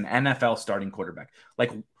Bridgewater is an NFL starting quarterback.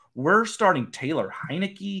 Like we're starting Taylor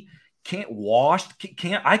Heineke,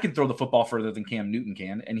 I can throw the football further than Cam Newton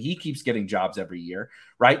can, and he keeps getting jobs every year,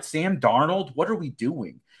 right? Sam Darnold, what are we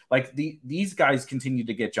doing? Like these guys continue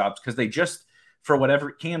to get jobs because they just, for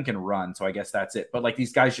whatever, Cam can run, so I guess that's it. But like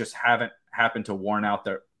these guys just haven't happened to have worn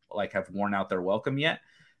out their welcome yet.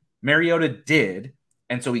 Mariota did,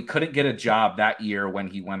 and so he couldn't get a job that year when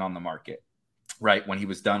he went on the market, right? When he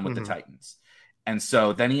was done with the Titans. And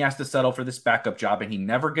so then he has to settle for this backup job, and he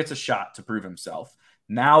never gets a shot to prove himself.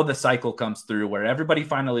 Now the cycle comes through where everybody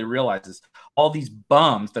finally realizes all these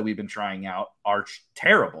bums that we've been trying out are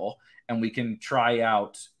terrible, and we can try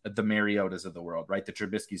out the Mariotas of the world, right? The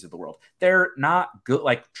Trubiskys of the world. They're not good,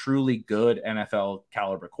 like truly good NFL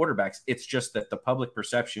caliber quarterbacks. It's just that the public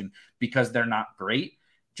perception, because they're not great,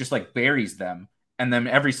 just like buries them. And then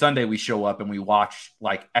every Sunday we show up and we watch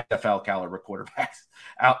like XFL caliber quarterbacks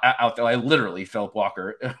out there. Literally, Philip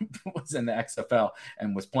Walker was in the XFL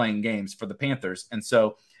and was playing games for the Panthers. And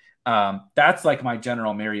so that's like my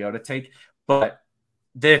general Mariota take. But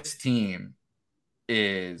this team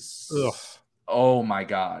is Oh my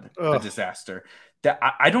God, the disaster. That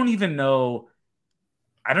I don't even know.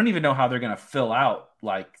 I don't even know how they're going to fill out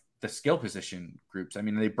like the skill position groups. I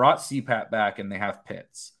mean, they brought CPAT back and they have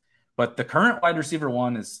Pitts, but the current wide receiver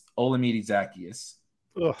one is Olamide Zaccheaus,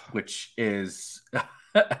 which is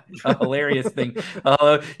a hilarious thing.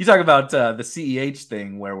 You talk about the CEH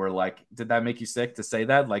thing where we're like, did that make you sick to say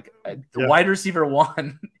that? Like the wide receiver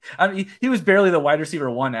one, I mean, he was barely the wide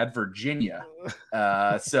receiver one at Virginia.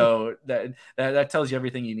 So that tells you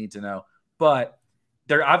everything you need to know. But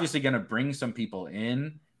they're obviously going to bring some people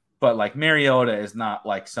in, but like Mariota is not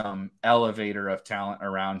like some elevator of talent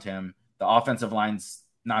around him. The offensive line's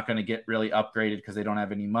not going to get really upgraded because they don't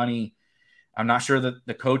have any money. I'm not sure that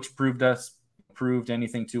the coach proved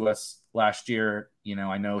anything to us last year. You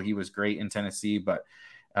know, I know he was great in Tennessee, but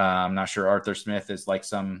I'm not sure Arthur Smith is like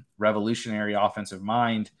some revolutionary offensive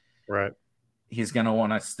mind. Right. He's going to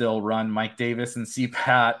want to still run Mike Davis and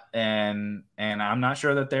CPAT, and I'm not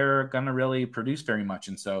sure that they're going to really produce very much.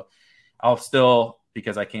 And so I'll still,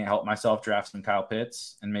 because I can't help myself, draft some Kyle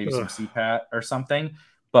Pitts and maybe some CPAT or something.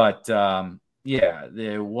 But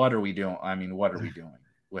what are we doing? I mean, what are we doing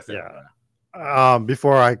with it?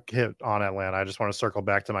 Before I hit on Atlanta, I just want to circle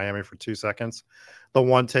back to Miami for 2 seconds. The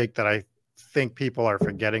one take that I think people are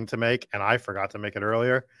forgetting to make, and I forgot to make it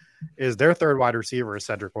earlier, is their third wide receiver is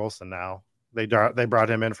Cedric Wilson now. They brought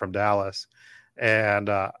him in from Dallas. And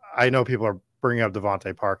I know people are bringing up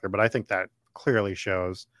Devontae Parker, but I think that clearly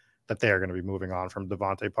shows that they are going to be moving on from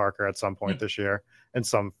Devontae Parker at some point this year in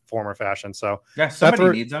some form or fashion. So yeah,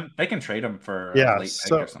 somebody needs him. They can trade him for a late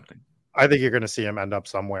pick or something. I think you're going to see him end up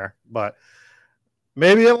somewhere, but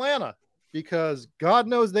maybe Atlanta, because God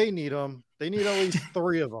knows they need him. They need at least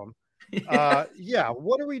 3 of them.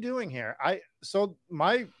 What are we doing here? So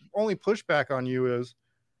my only pushback on you is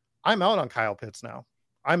I'm out on Kyle Pitts now.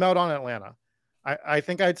 I'm out on Atlanta. I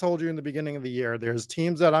think I told you in the beginning of the year, there's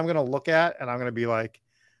teams that I'm going to look at and I'm going to be like,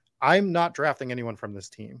 I'm not drafting anyone from this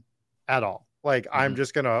team at all. Like I'm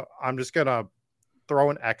just going to throw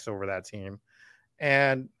an X over that team.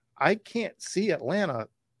 And I can't see Atlanta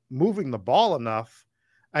moving the ball enough.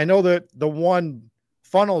 I know that the one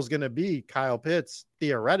funnel is going to be Kyle Pitts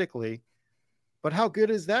theoretically, but how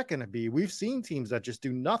good is that going to be? We've seen teams that just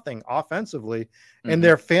do nothing offensively and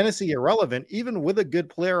they're fantasy irrelevant, even with a good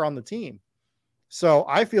player on the team. So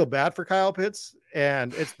I feel bad for Kyle Pitts,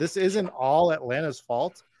 and this isn't all Atlanta's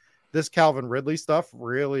fault. This Calvin Ridley stuff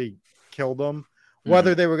really killed them,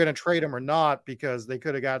 whether they were going to trade him or not, because they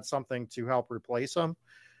could have got something to help replace him.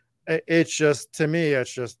 It's just, to me,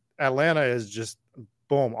 it's just Atlanta is just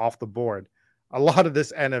boom, off the board. A lot of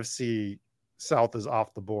this NFC South is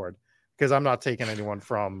off the board because I'm not taking anyone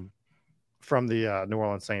from the New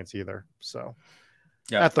Orleans Saints either. So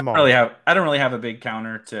yeah, at the moment, I don't really have a big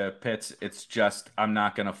counter to Pitts. It's just I'm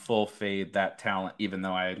not going to full fade that talent, even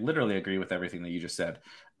though I literally agree with everything that you just said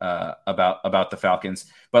about the Falcons.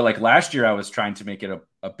 But like last year, I was trying to make it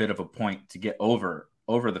a bit of a point to get over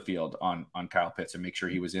the field on Kyle Pitts and make sure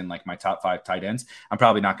he was in like my top 5 tight ends. I'm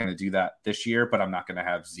probably not going to do that this year, but I'm not going to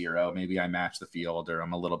have 0. Maybe I match the field or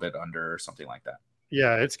I'm a little bit under or something like that.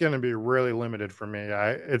 Yeah, it's going to be really limited for me.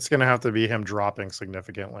 It's going to have to be him dropping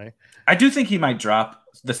significantly. I do think he might drop.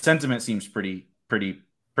 The sentiment seems pretty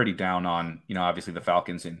down on, obviously the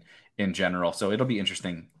Falcons in general. So it'll be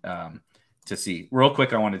interesting to see. Real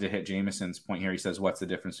quick, I wanted to hit Jameson's point here. He says, what's the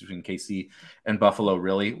difference between KC and Buffalo,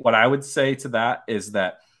 really? What I would say to that is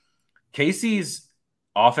that KC's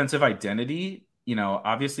offensive identity,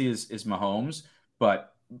 obviously is Mahomes,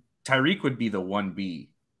 but Tyreek would be the 1B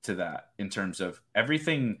to that in terms of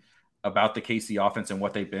everything about the KC offense and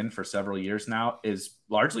what they've been for several years now is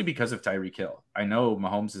largely because of Tyreek Hill. I know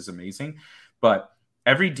Mahomes is amazing, but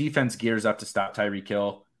every defense gears up to stop Tyreek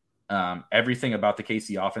Hill. Everything about the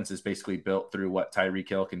KC offense is basically built through what Tyreek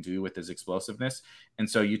Hill can do with his explosiveness. And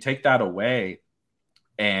so you take that away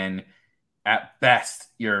and at best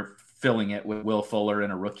you're filling it with Will Fuller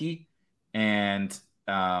and a rookie and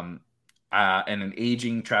an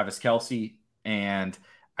aging Travis Kelce. And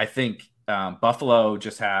I think Buffalo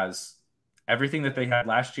just has everything that they had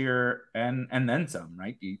last year and then some,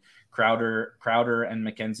 right? Crowder and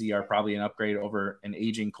McKenzie are probably an upgrade over an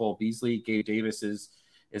aging Cole Beasley. Gabe Davis is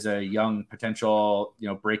a young potential,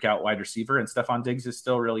 breakout wide receiver, and Stephon Diggs is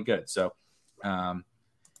still really good. So I'm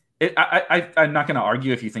not going to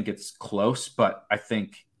argue if you think it's close, but I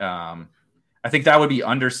think that would be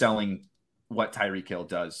underselling what Tyreek Hill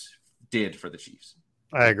did for the Chiefs.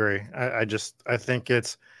 I agree. I think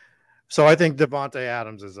I think Devontae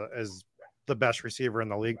Adams is the best receiver in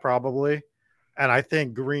the league probably. And I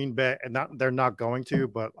think Green Bay, they're not going to,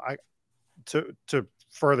 but to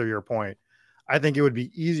further your point, I think it would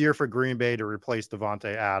be easier for Green Bay to replace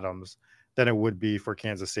Davante Adams than it would be for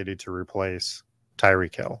Kansas City to replace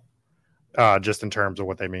Tyreek Hill, just in terms of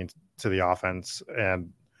what they mean to the offense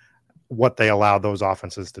and what they allow those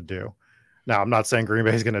offenses to do. Now, I'm not saying Green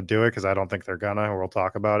Bay is going to do it because I don't think they're gonna, or we'll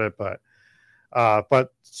talk about it.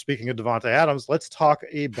 But speaking of Davante Adams, let's talk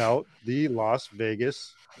about the Las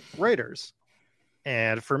Vegas Raiders.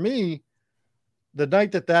 And for me, the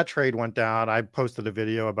night that trade went down, I posted a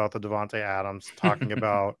video about the Davante Adams talking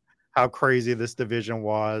about how crazy this division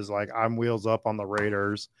was. Like, I'm wheels up on the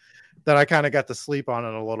Raiders. That I kind of got to sleep on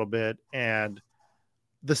it a little bit. And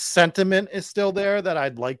the sentiment is still there that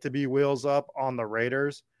I'd like to be wheels up on the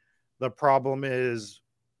Raiders. The problem is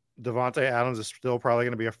Davante Adams is still probably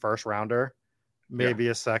going to be a first rounder, maybe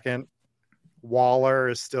a second. Waller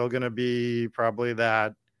is still going to be probably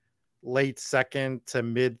that late second to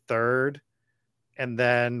mid third. And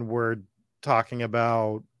then we're talking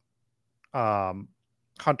about Hunter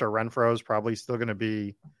Renfrow is probably still going to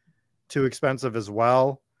be too expensive as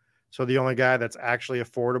well. So the only guy that's actually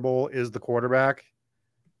affordable is the quarterback.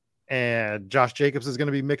 And Josh Jacobs is going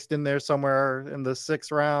to be mixed in there somewhere in the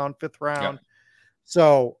 6th round, 5th round. Yep.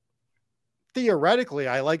 So theoretically,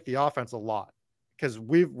 I like the offense a lot because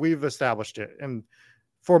we've established it. And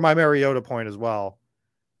for my Mariota point as well,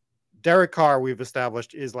 Derek Carr, we've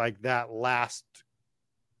established, is like that last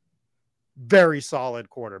very solid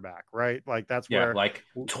quarterback, right? Like that's where like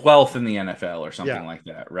 12th in the NFL or something like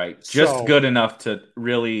that, right? Just good enough to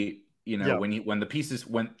really, when the pieces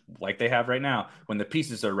like they have right now, when the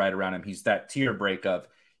pieces are right around him, he's that tier break of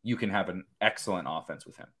you can have an excellent offense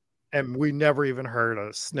with him. And we never even heard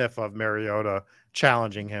a sniff of Mariota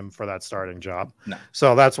challenging him for that starting job. No.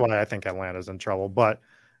 So that's why I think Atlanta's in trouble. But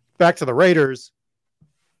back to the Raiders,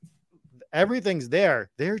 everything's there.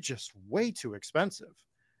 They're just way too expensive.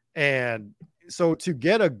 And so to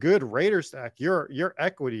get a good Raider stack, your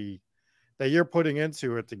equity that you're putting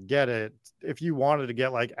into it to get it, if you wanted to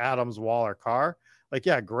get like Adams, Waller, Carr, like,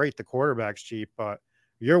 yeah, great, the quarterback's cheap, but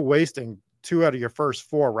you're wasting 2 out of your first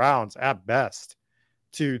 4 rounds at best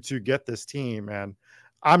to get this team. And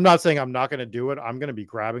I'm not saying I'm not going to do it. I'm going to be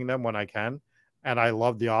grabbing them when I can. And I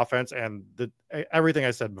love the offense and everything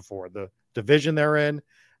I said before, the division they're in.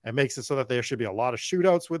 It makes it so that there should be a lot of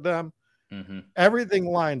shootouts with them. Mm-hmm. Everything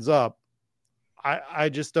lines up. I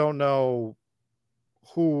just don't know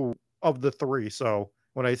who of the 3. So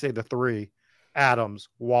when I say the 3, Adams,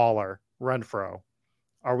 Waller, Renfrow,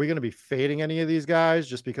 are we going to be fading any of these guys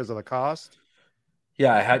just because of the cost?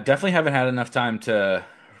 Yeah, I definitely haven't had enough time to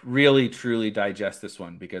really, truly digest this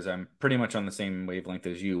one because I'm pretty much on the same wavelength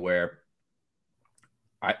as you where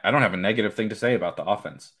I don't have a negative thing to say about the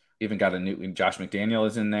offense. Even got a new Josh McDaniel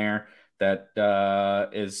is in there. That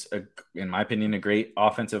is, in my opinion, a great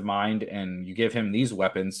offensive mind. And you give him these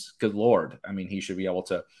weapons, good Lord. I mean, he should be able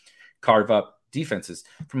to carve up defenses.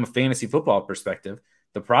 From a fantasy football perspective,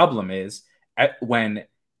 the problem is when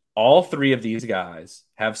all 3 of these guys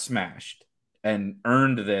have smashed and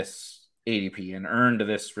earned this ADP and earned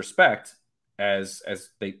this respect as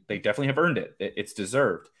they definitely have earned it. It's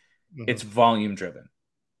deserved. Mm-hmm. It's volume driven.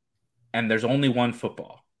 And there's only one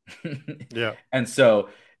football. Yeah. And so,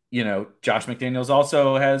 Josh McDaniels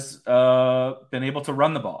also has been able to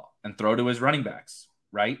run the ball and throw to his running backs,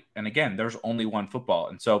 right? And again, there's only one football.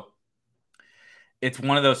 And so it's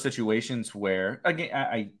one of those situations where,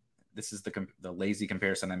 again, this is the lazy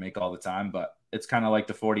comparison I make all the time, but it's kind of like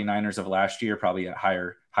the 49ers of last year, probably at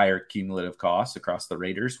higher cumulative costs across the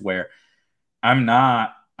Raiders, where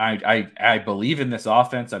I believe in this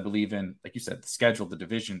offense. I believe in, like you said, the schedule, the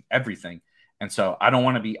division, everything. And so I don't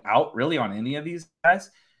want to be out really on any of these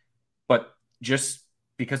guys. But just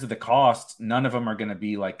because of the cost, none of them are going to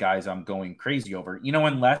be like guys I'm going crazy over,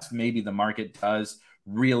 unless maybe the market does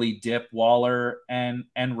really dip Waller and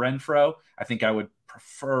Renfrow. I think I would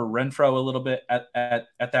prefer Renfrow a little bit at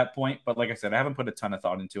that point. But like I said, I haven't put a ton of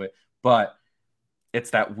thought into it. But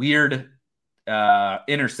it's that weird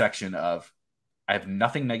intersection of I have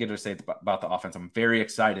nothing negative to say about the offense. I'm very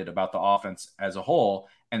excited about the offense as a whole.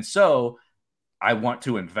 And so I want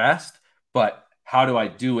to invest, but how do I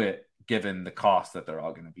do it given the cost that they're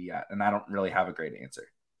all going to be at? And I don't really have a great answer.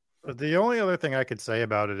 The only other thing I could say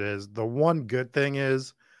about it is the one good thing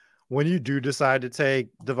is when you do decide to take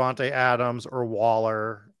Davante Adams or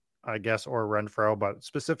Waller, I guess, or Renfrow, but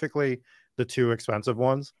specifically the 2 expensive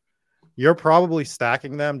ones, you're probably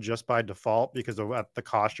stacking them just by default because of at the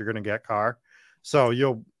cost you're going to get Carr. So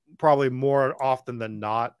you'll probably more often than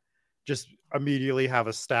not just immediately have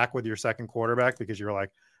a stack with your second quarterback because you're like,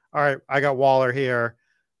 all right, I got Waller here.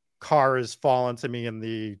 Carr has fallen to me in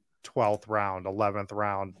the 12th round, 11th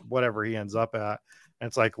round, whatever he ends up at. And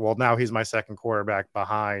it's like, well, now he's my second quarterback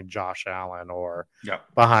behind Josh Allen or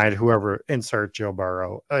behind whoever, insert Joe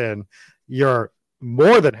Burrow. And you're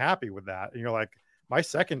more than happy with that. And you're like, my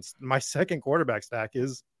second quarterback stack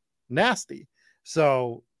is nasty.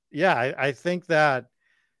 So yeah, I think that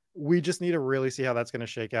we just need to really see how that's going to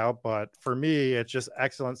shake out. But for me, it's just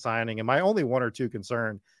excellent signing. And my only one or two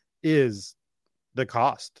concern is the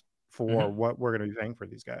cost for what we're going to be paying for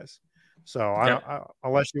these guys. So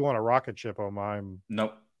unless you want a rocket ship them,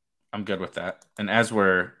 nope, I'm good with that. And as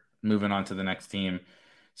we're moving on to the next team,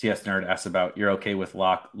 CS Nerd asks about, you're okay with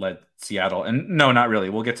Locke led Seattle? And no, not really.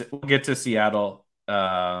 We'll get to Seattle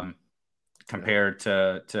compared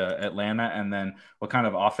to Atlanta, and then what kind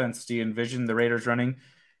of offense do you envision the Raiders running?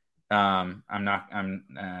 I'm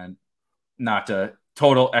not a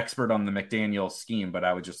total expert on the McDaniels scheme, but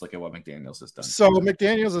I would just look at what McDaniels has done. So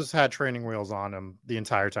McDaniels has had training wheels on him the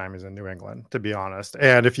entire time he's in New England, to be honest.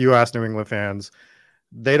 And if you ask New England fans,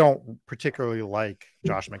 they don't particularly like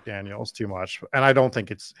Josh McDaniels too much. And I don't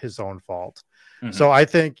think it's his own fault. Mm-hmm. So I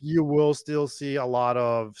think you will still see a lot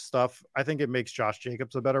of stuff. I think it makes Josh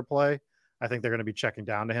Jacobs a better play. I think they're going to be checking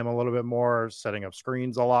down to him a little bit more, setting up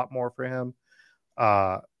screens a lot more for him.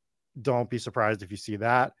 Don't be surprised if you see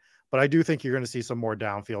that. But I do think you're going to see some more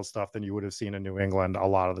downfield stuff than you would have seen in New England a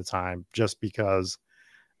lot of the time, just because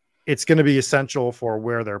it's going to be essential for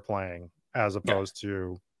where they're playing as opposed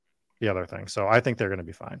to the other thing. So I think they're going to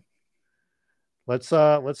be fine. Let's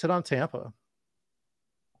hit on Tampa.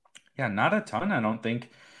 Yeah, not a ton, I don't think.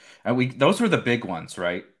 Those were the big ones,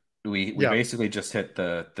 right? We basically just hit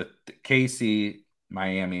the KC,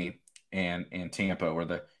 Miami, and Tampa were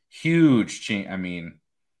the huge change. I mean,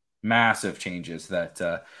 massive changes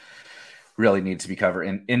that really need to be covered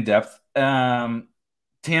in depth.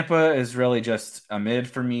 Tampa is really just a mid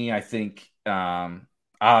for me. I think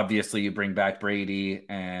obviously you bring back Brady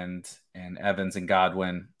and Evans and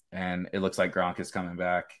Godwin, and it looks like Gronk is coming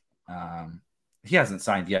back. He hasn't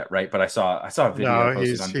signed yet, right? But I saw a video. No,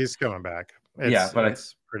 he's coming back.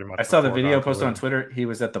 It's pretty much. I saw the video posted on Twitter. He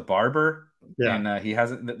was at the barber. Yeah, and he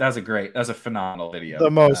hasn't. That was a phenomenal video. The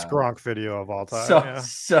most Gronk video of all time.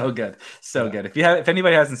 So good, good. If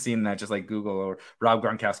anybody hasn't seen that, just like Google or Rob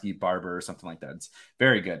Gronkowski barber or something like that. It's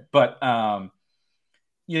very good. But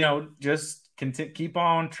just keep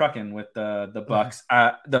on trucking with the Bucks.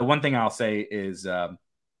 The one thing I'll say is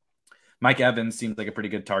Mike Evans seems like a pretty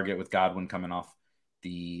good target with Godwin coming off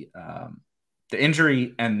the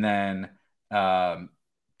injury, and then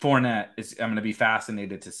Fournette is. I'm going to be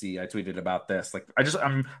fascinated to see. I tweeted about this. Like, I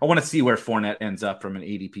want to see where Fournette ends up from an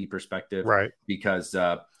ADP perspective, right? Because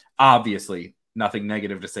obviously, nothing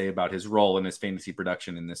negative to say about his role in his fantasy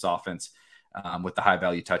production in this offense with the high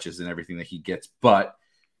value touches and everything that he gets. But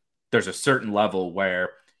there's a certain level where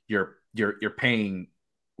you're paying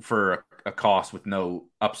for a cost with no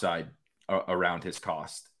upside around his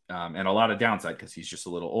cost, and a lot of downside because he's just a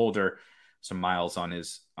little older. Some miles on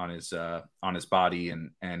his body, and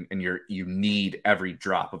you need every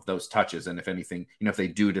drop of those touches. And if anything, if they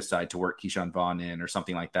do decide to work Keyshawn Vaughn in or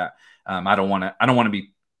something like that, I don't want to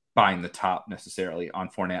be buying the top necessarily on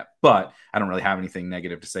Fournette, but I don't really have anything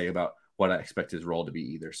negative to say about what I expect his role to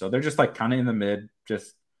be either. So they're just like kind of in the mid,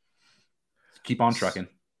 just keep on trucking.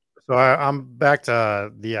 So I'm back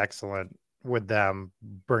to the excellent with them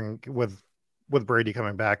with Brady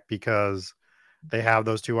coming back, because they have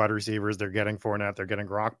those two wide receivers. They're getting Fournette, they're getting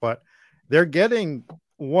Gronk, but they're getting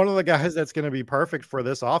one of the guys that's going to be perfect for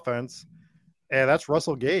this offense, and that's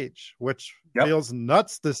Russell Gage, which feels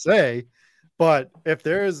nuts to say. But if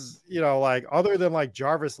there's, other than like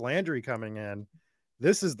Jarvis Landry coming in,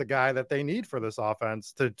 this is the guy that they need for this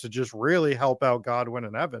offense to just really help out Godwin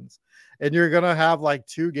and Evans. And you're going to have like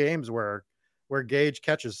 2 games where Gage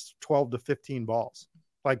catches 12 to 15 balls.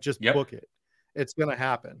 Like, just book it. It's going to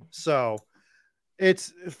happen. So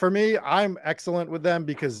it's, for me, I'm excellent with them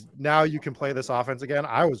because now you can play this offense again.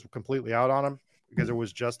 I was completely out on them because it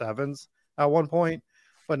was just Evans at one point,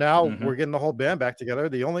 but now we're getting the whole band back together.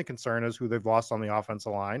 The only concern is who they've lost on the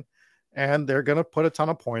offensive line, and they're going to put a ton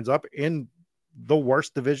of points up in the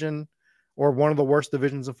worst division, or one of the worst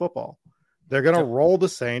divisions of football. They're going to roll the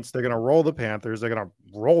Saints. They're going to roll the Panthers. They're going to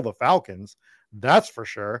roll the Falcons. That's for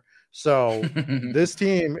sure. So this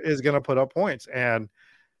team is going to put up points, and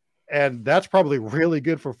that's probably really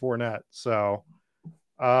good for Fournette. So,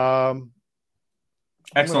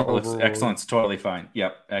 excellence, totally fine.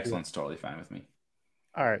 Yep, excellence, totally fine with me.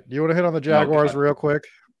 All right, do you want to hit on the Jaguars real quick?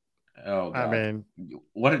 Oh, God. I mean,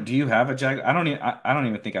 what do you have a Jag? I don't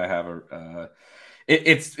even think I have a.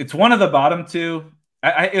 It's one of the bottom two.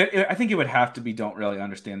 I think it would have to be. Don't really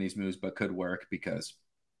understand these moves, but could work because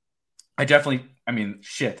I mean,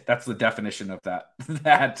 shit, that's the definition of that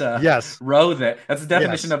Yes. row. That's the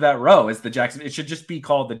definition Yes. of that row is the Jackson. It should just be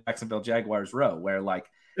called the Jacksonville Jaguars row, where like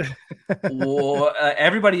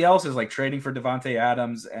everybody else is like trading for Devontae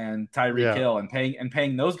Adams and Tyreek Hill and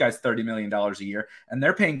paying those guys $30 million a year, and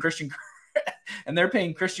they're paying Christian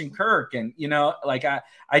Kirk, and you know, like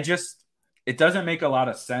I just, it doesn't make a lot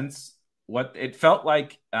of sense. What it felt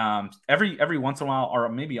like every once in a while, or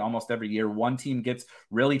maybe almost every year, one team gets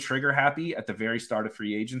really trigger happy at the very start of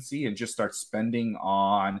free agency and just starts spending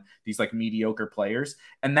on these like mediocre players,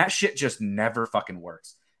 and that shit just never fucking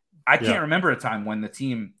works. I can't remember a time when the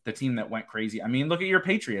team that went crazy. I mean, look at your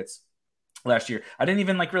Patriots last year. I didn't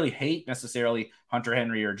even like really hate necessarily Hunter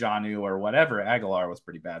Henry or Jonnu or whatever. Aguilar was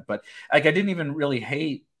pretty bad, but like I didn't even really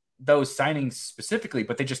hate those signings specifically,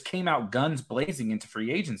 but they just came out guns blazing into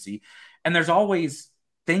free agency. And there's always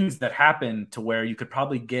things that happen to where you could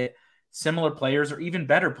probably get similar players or even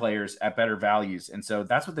better players at better values. And so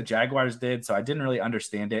that's what the Jaguars did. So I didn't really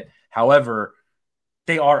understand it. However,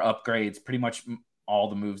 they are upgrades. Pretty much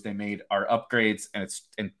all the moves they made are upgrades, and it's,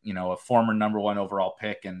 and you know, a former number 1 overall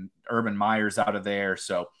pick and Urban Meyer's out of there.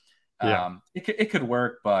 So it could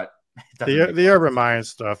work, but the Urban Meyer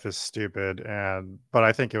stuff is stupid, but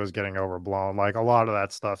I think it was getting overblown. Like a lot of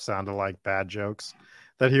that stuff sounded like bad jokes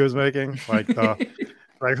that he was making, like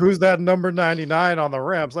like who's that number 99 on the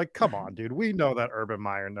Rams? Like, come on, dude. We know that Urban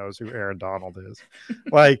Meyer knows who Aaron Donald is.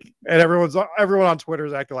 Like, and everyone on Twitter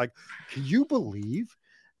is acting like, can you believe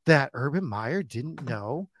that Urban Meyer didn't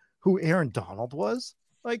know who Aaron Donald was?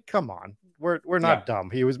 Like, come on. We're not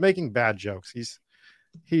dumb. He was making bad jokes.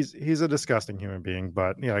 He's a disgusting human being,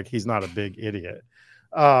 but you know, like, he's not a big idiot.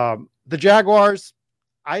 The Jaguars,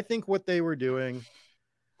 I think what they were doing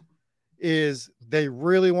is they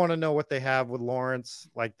really want to know what they have with Lawrence.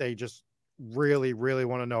 Like, they just really, really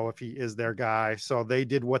want to know if he is their guy. So they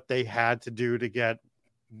did what they had to do to get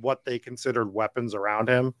what they considered weapons around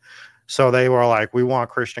him. So they were like, we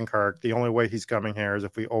want Christian Kirk. The only way he's coming here is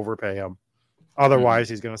if we overpay him. Otherwise,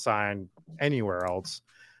 he's going to sign anywhere else.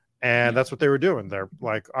 And that's what they were doing. They're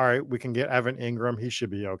like, all right, we can get Evan Ingram. He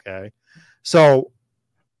should be okay. So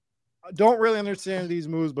I don't really understand these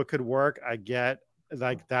moves, but could work. I get,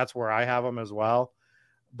 like, that's where I have them as well.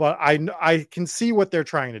 But I can see what they're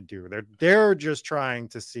trying to do. They're just trying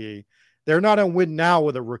to see. They're not in win now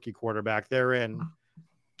with a rookie quarterback. They're in,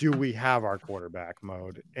 do we have our quarterback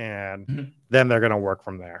mode? And then they're going to work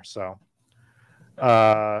from there. So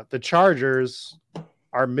the Chargers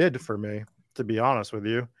are mid for me, to be honest with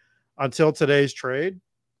you. Until today's trade,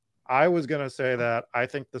 I was going to say that I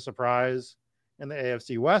think the surprise in the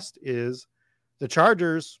AFC West is the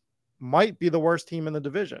Chargers might be the worst team in the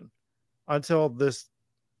division until this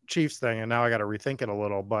Chiefs thing. And now I got to rethink it a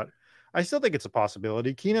little, but I still think it's a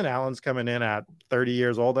possibility. Keenan Allen's coming in at 30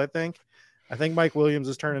 years old, I think. I think Mike Williams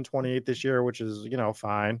is turning 28 this year, which is, you know,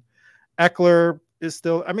 fine. Eckler is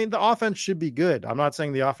still, I mean, the offense should be good. I'm not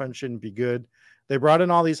saying the offense shouldn't be good. They brought in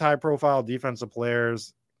all these high-profile defensive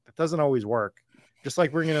players. It doesn't always work. Just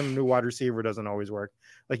like bringing in a new wide receiver doesn't always work.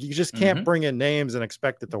 Like, you just can't bring in names and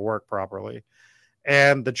expect it to work properly.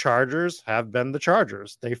 And the Chargers have been the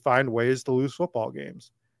Chargers. They find ways to lose football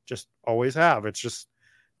games. Just always have. It's just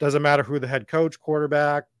doesn't matter who the head coach,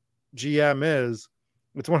 quarterback, GM is.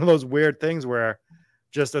 It's one of those weird things where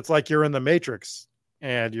just it's like you're in the Matrix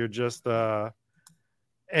and you're just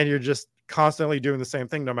constantly doing the same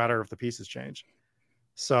thing no matter if the pieces change.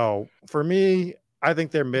 So for me, I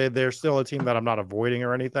think they're mid. They're still a team that I'm not avoiding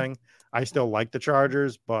or anything. I still like the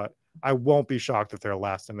Chargers, but I won't be shocked if they're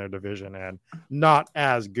last in their division and not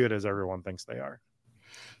as good as everyone thinks they are.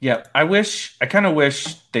 Yeah, I kind of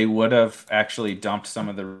wish they would have actually dumped some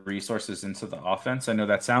of the resources into the offense. I know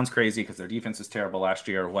that sounds crazy because their defense is terrible last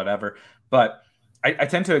year or whatever, but I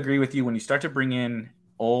tend to agree with you when you start to bring in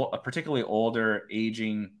a particularly older,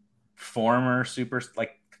 aging, former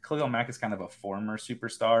like Khalil Mack is kind of a former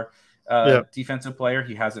superstar defensive player.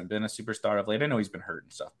 He hasn't been a superstar of late. I know he's been hurt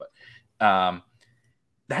and stuff, but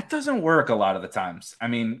that doesn't work a lot of the times. I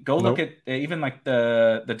mean, look at even like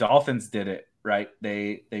the Dolphins did it. Right.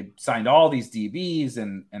 They signed all these DBs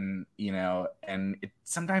and you know, and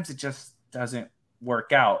sometimes it just doesn't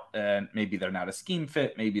work out. And maybe they're not a scheme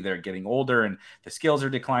fit. Maybe they're getting older and the skills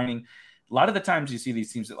are declining. A lot of the times you see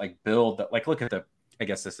these teams that like build that, like, look at I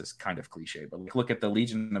guess this is kind of cliche, but look at the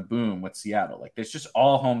Legion of Boom with Seattle. Like, there's just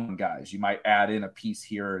all home guys. You might add in a piece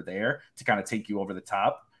here or there to kind of take you over the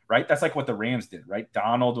top. Right. That's like what the Rams did. Right.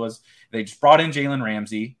 They just brought in Jalen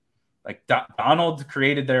Ramsey. Like Donald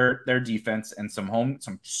created their defense and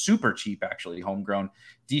some super cheap, actually, homegrown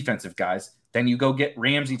defensive guys. Then you go get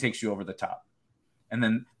Ramsey, takes you over the top. And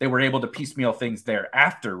then they were able to piecemeal things there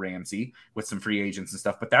after Ramsey with some free agents and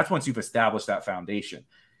stuff. But that's once you've established that foundation.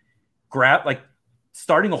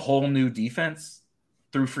 Starting a whole new defense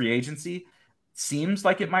through free agency seems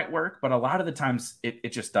like it might work, but a lot of the times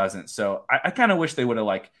it just doesn't. So I kind of wish they would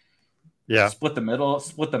have split the middle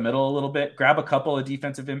a little bit, grab a couple of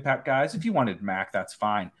defensive impact guys. If you wanted Mac, that's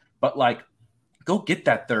fine. But go get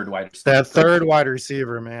that third wide receiver. That third wide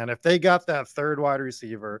receiver, man. If they got that third wide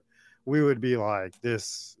receiver, we would be like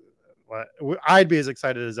this. I'd be as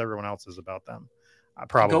excited as everyone else is about them.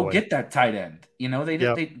 Probably go get that tight end. They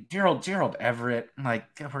did Gerald Everett.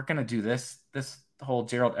 We're gonna do this whole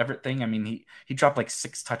Gerald Everett thing. I mean, he dropped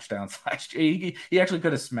 6 touchdowns last year. He actually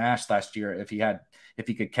could have smashed last year if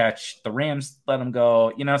he could catch. The Rams let him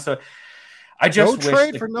go. So I just wish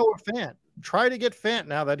trade for Noah Fant. Try to get Fant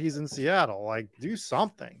now that he's in Seattle. Do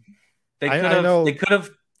something. They could have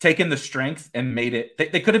taken the strength and made it.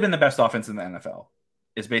 They could have been the best offense in the NFL.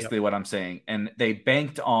 Is basically what I'm saying, and they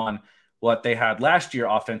banked on what they had last year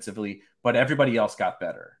offensively, but everybody else got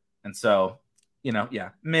better. And so,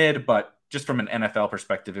 mid, but just from an NFL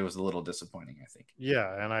perspective, it was a little disappointing, I think.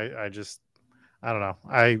 Yeah, and I don't know.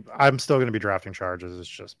 I'm still going to be drafting Chargers. It's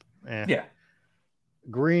just,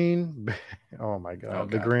 Green Bay. Oh my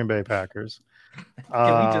God. The Green Bay Packers.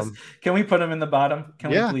 Can we put them in the bottom?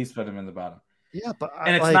 Can we please put them in the bottom? Yeah, but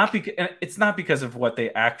it's not because of what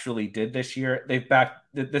they actually did this year. They've backed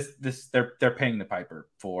this. They're paying the piper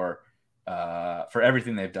for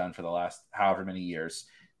everything they've done for the last however many years.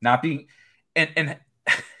 Not being and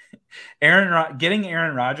getting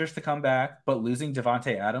Aaron Rodgers to come back, but losing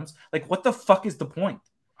Devontae Adams. What the fuck is the point?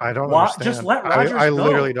 I don't understand. Just let Rodgers go. I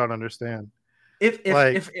literally don't understand.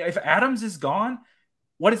 If Adams is gone,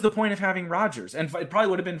 what is the point of having Rodgers? And it probably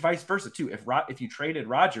would have been vice versa too. If you traded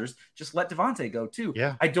Rodgers, just let Devontae go too.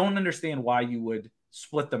 Yeah. I don't understand why you would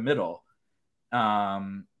split the middle.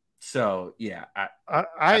 So yeah,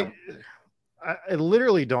 I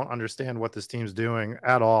literally don't understand what this team's doing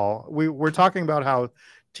at all. We're talking about how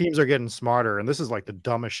teams are getting smarter, and this is the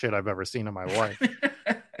dumbest shit I've ever seen in my life.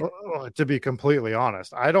 To be completely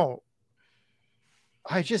honest, I don't.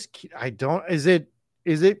 Is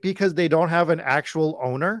it because they don't have an actual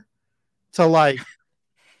owner to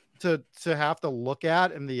to have to look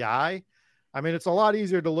at in the eye? I mean, it's a lot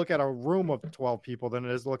easier to look at a room of 12 people than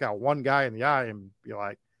it is to look at one guy in the eye and be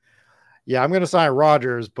like, yeah, I'm going to sign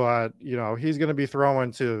Rodgers, but he's going to be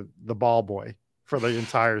throwing to the ball boy for the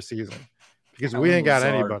entire season because we ain't got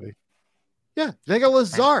anybody. Yeah. They got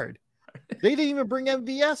Lazard. They didn't even bring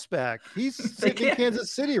MVS back. He's sitting in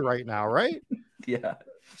Kansas City right now. Right. Yeah.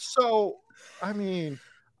 So, I mean,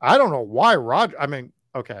 I don't know why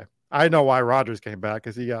okay. I know why Rodgers came back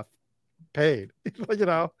because he got paid.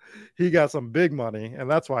 He got some big money, and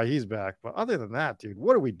that's why he's back. But other than that, dude,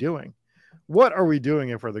 what are we doing? What are we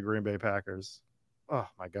doing for the Green Bay Packers? Oh,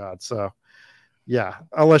 my God. So, yeah,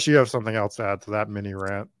 unless you have something else to add to that mini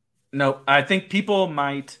rant. No, I think people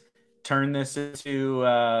might turn this into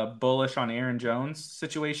bullish on Aaron Jones'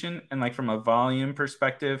 situation. And from a volume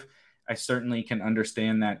perspective, I certainly can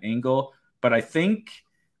understand that angle. But I think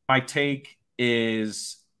my take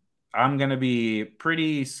is I'm going to be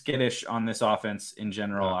pretty skittish on this offense in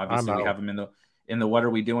general. Obviously, we have them in the what are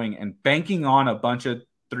we doing? And banking on a bunch of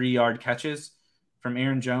 3-yard catches from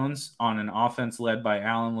Aaron Jones on an offense led by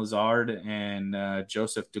Alan Lazard and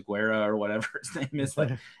Joseph DeGuara or whatever his name is.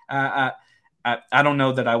 I don't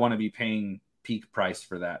know that I want to be paying peak price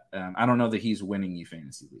for that. I don't know that he's winning you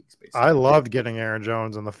fantasy leagues. Basically, I loved getting Aaron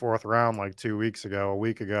Jones in the 4th round 2 weeks ago, a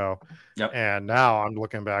week ago. Yep. And now I'm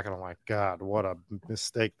looking back and I'm like, God, what a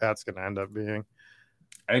mistake that's going to end up being.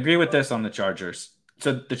 I agree with this on the Chargers.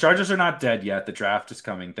 So the Chargers are not dead yet. The draft is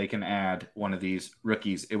coming. They can add one of these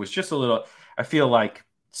rookies. It was just a little, I feel like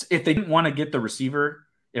if they didn't want to get the receiver,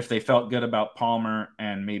 if they felt good about Palmer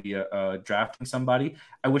and maybe drafting somebody,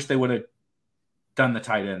 I wish they would have done the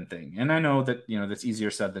tight end thing. And I know that, that's easier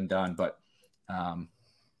said than done, but I'm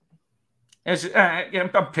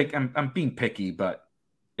being picky, but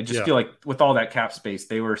I just feel like with all that cap space,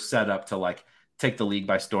 they were set up to take the league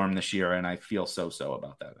by storm this year. And I feel so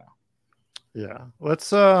about that now. Yeah. Let's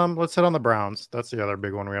hit on the Browns. That's the other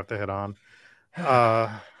big one we have to hit on. Go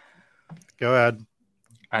ahead.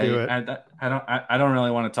 I don't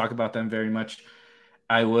really want to talk about them very much.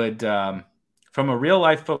 I would, from a real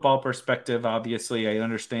life football perspective, obviously I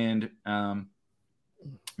understand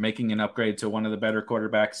making an upgrade to one of the better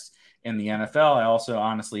quarterbacks in the NFL. I also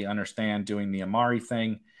honestly understand doing the Amari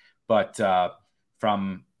thing, but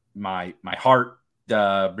from my heart,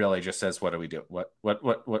 really just says, what do we do? What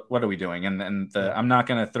are we doing? I'm not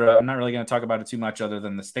really going to talk about it too much other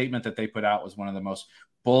than the statement that they put out was one of the most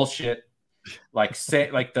bullshit like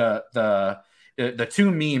say like the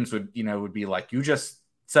two memes would be like, you just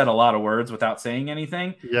said a lot of words without saying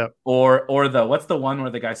anything. Yep. Or the what's the one where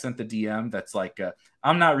the guy sent the DM that's like,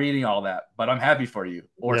 I'm not reading all that, but I'm happy for you,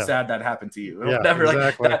 or sad that happened to you, or whatever.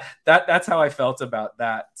 Exactly. Like that's how I felt about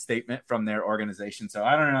that statement from their organization. So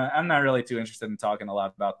I don't know. I'm not really too interested in talking a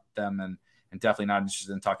lot about them, and definitely not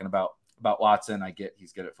interested in talking about Watson. I get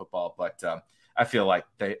he's good at football, but I feel like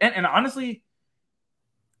they and honestly,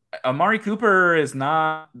 Amari Cooper is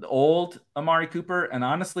not old Amari Cooper. And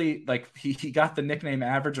honestly, like he got the nickname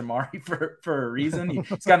Average Amari for a reason.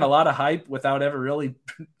 He's gotten a lot of hype without ever really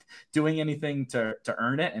doing anything to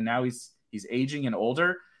earn it. And now he's aging and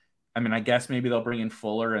older. I mean, I guess maybe they'll bring in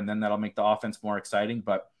Fuller and then that'll make the offense more exciting.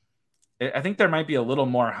 But I think there might be a little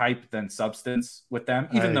more hype than substance with them,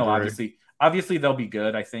 even though obviously they'll be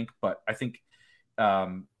good, I think. But I think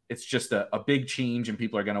it's just a big change and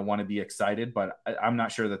people are going to want to be excited, but I'm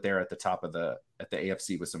not sure that they're at the top of the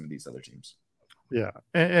AFC with some of these other teams. Yeah.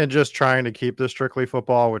 And just trying to keep this strictly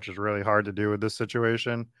football, which is really hard to do with this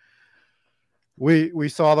situation. We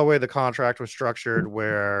saw the way the contract was structured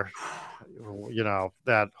where,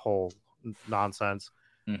 that whole nonsense,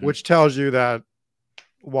 which tells you that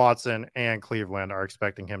Watson and Cleveland are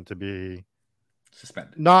expecting him to be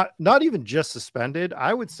suspended. Not even just suspended.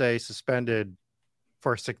 I would say suspended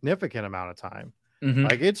for a significant amount of time.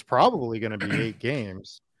 Like it's probably going to be 8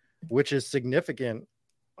 games, which is significant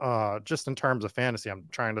just in terms of fantasy. I'm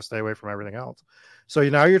trying to stay away from everything else. So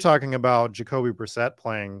now you're talking about Jacoby Brissett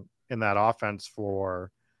playing in that offense for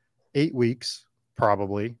 8 weeks,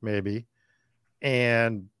 probably, maybe.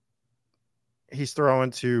 And he's throwing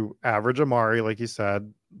to Average Amari, like you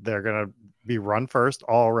said. They're going to be run first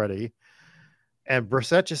already. And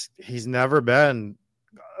Brissett he's never been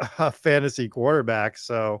a fantasy quarterback,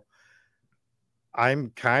 so I'm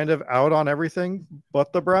kind of out on everything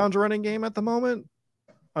but the Browns running game at the moment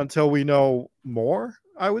until we know more,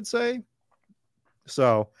 I would say.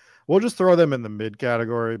 So we'll just throw them in the mid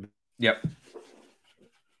category. Yep.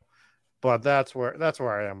 But that's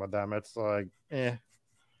where I am with them. It's like,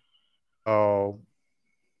 oh,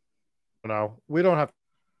 we don't have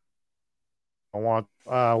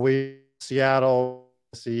we Seattle,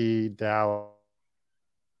 see Dallas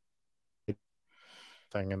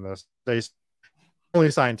thing in this. They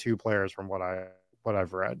only signed 2 players from what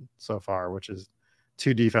I've read so far, which is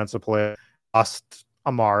 2 defensive players. Lost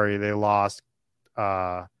Amari, they lost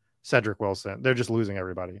Cedric Wilson. They're just losing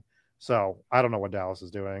everybody. So I don't know what Dallas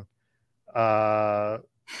is doing.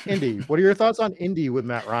 Indy, what are your thoughts on Indy with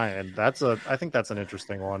Matt Ryan? I think that's an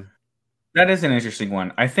interesting one. That is an interesting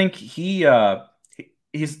one. I think he's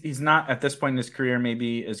not at this point in his career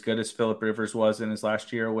maybe as good as Phillip Rivers was in his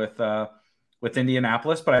last year with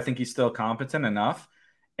Indianapolis, but I think he's still competent enough,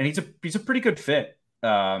 and he's a pretty good fit.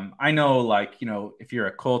 I know, if you're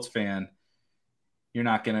a Colts fan, you're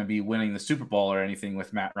not going to be winning the Super Bowl or anything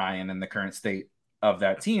with Matt Ryan in the current state of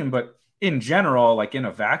that team, but in general, like in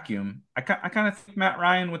a vacuum, I kind of think Matt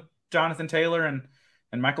Ryan with Jonathan Taylor and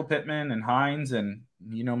Michael Pittman and Hines and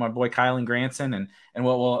my boy Kylan Granson and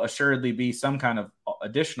what will assuredly be some kind of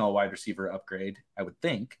additional wide receiver upgrade, I would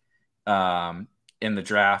think, in the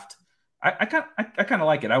draft. I kind of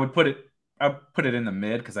like it. I would put it in the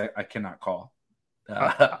mid because I cannot call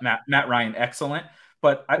Matt Ryan excellent,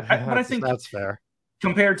 but I think that's fair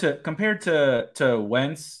compared to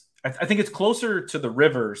Wentz. I think it's closer to the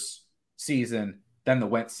Rivers season than the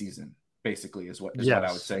Wentz season. Basically, is what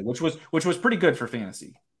I would say, which was pretty good for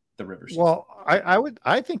fantasy. The Rivers season. Well,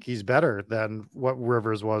 I think he's better than what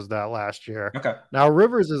Rivers was that last year. Okay. Now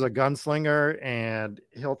Rivers is a gunslinger and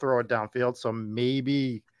he'll throw it downfield, so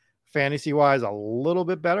maybe fantasy wise a little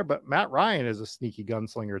bit better, but Matt Ryan is a sneaky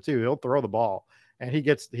gunslinger too. He'll throw the ball and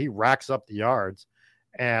he racks up the yards.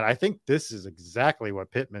 And I think this is exactly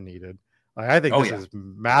what Pittman needed. I think this is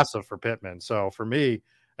massive for Pittman. So for me,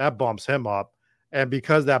 that bumps him up. And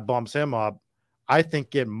because that bumps him up, I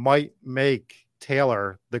think it might make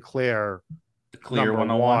Taylor the clear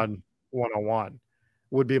 101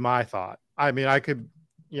 would be my thought. I mean, I could,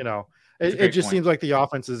 it just seems like the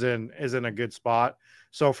offense is in a good spot.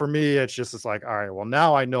 So for me, it's like, all right, well,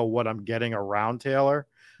 now I know what I'm getting around Taylor.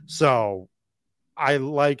 So I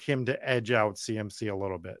like him to edge out CMC a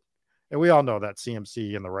little bit. And we all know that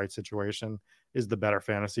CMC in the right situation is the better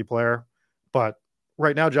fantasy player. But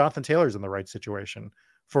right now, Jonathan Taylor's in the right situation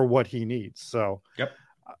for what he needs. So yep.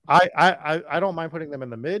 I don't mind putting them in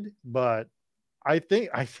the mid, but I think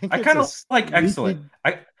I kind of like excellent.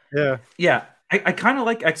 I kind of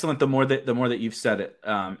like excellent the more that you've said it.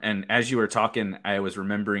 And as you were talking, I was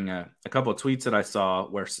remembering a couple of tweets that I saw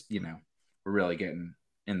where we're really getting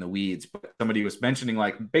in the weeds, but somebody was mentioning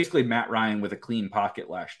like basically Matt Ryan with a clean pocket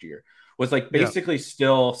last year was like basically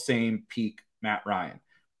still same peak Matt Ryan,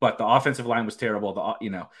 but the offensive line was terrible.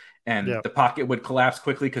 And the pocket would collapse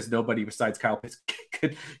quickly because nobody besides Kyle Pitts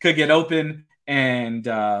could get open, and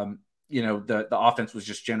the offense was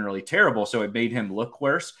just generally terrible, so it made him look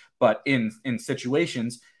worse. But in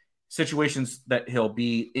situations that he'll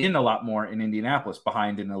be in a lot more in Indianapolis,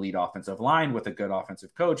 behind an elite offensive line with a good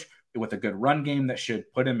offensive coach, with a good run game that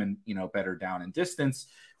should put him in, better down and distance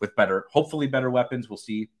with hopefully better weapons. We'll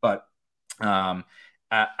see. But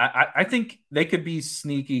I think they could be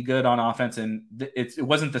sneaky good on offense, and it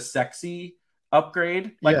wasn't the sexy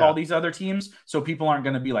upgrade like all these other teams. So people aren't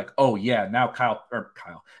going to be like, oh yeah,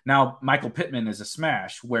 now Michael Pittman is a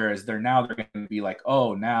smash. Whereas they're going to be like,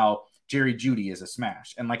 oh, now Jerry Jeudy is a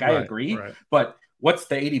smash. And I agree, but what's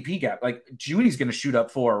the ADP gap? Like Judy's going to shoot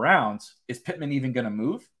up 4 rounds. Is Pittman even going to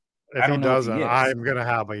move? If he doesn't, I'm going to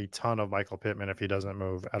have a ton of Michael Pittman if he doesn't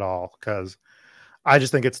move at all, because I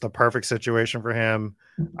just think it's the perfect situation for him.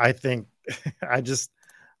 I think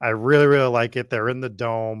I really, really like it. They're in the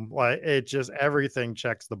dome. Like it just, everything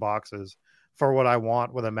checks the boxes for what I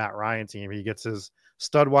want with a Matt Ryan team. He gets his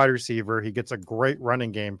stud wide receiver. He gets a great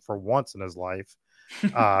running game for once in his life.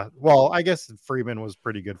 Well, I guess Freeman was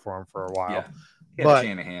pretty good for him for a while. He had a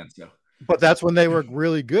chain of hands, though. But that's when they were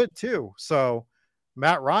really good too. So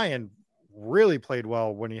Matt Ryan really played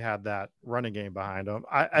well when he had that running game behind him.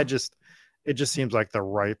 It just seems like the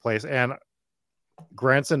right place. And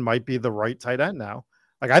Granson might be the right tight end now.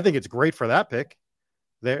 Like, I think it's great for that pick.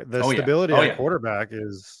 The stability at quarterback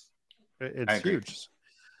it's huge.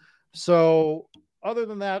 So other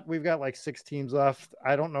than that, we've got like 6 teams left.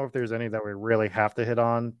 I don't know if there's any that we really have to hit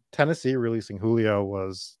on. Tennessee releasing Julio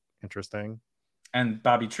was interesting. And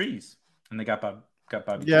Bobby Trees. And they got Bobby.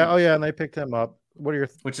 Yeah. Trees. Oh yeah. And they picked him up. What are your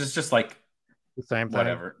which is just like the same thing.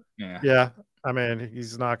 Whatever. Yeah. Yeah. I mean,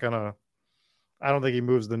 he's not gonna, I don't think he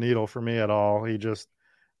moves the needle for me at all.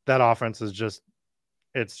 That offense is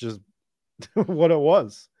it's just what it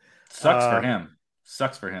was. Sucks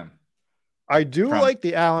for him. I do like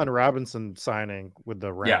the Allen Robinson signing with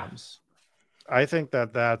the Rams. Yeah. I think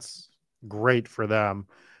that's great for them.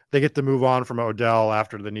 They get to move on from Odell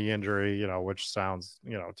after the knee injury, which sounds,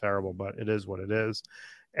 terrible, but it is what it is.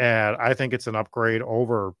 And I think it's an upgrade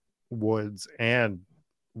over Woods and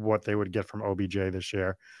what they would get from OBJ this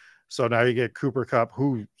year. So now you get Cooper Kupp,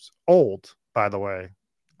 who's old, by the way.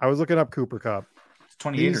 I was looking up Cooper Kupp.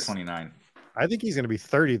 28 or 29. I think he's going to be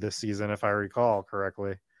 30 this season, if I recall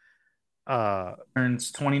correctly.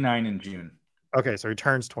 Turns 29 in June. Okay, so he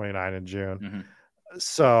turns 29 in June. Mm-hmm.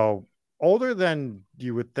 So older than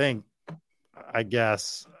you would think, I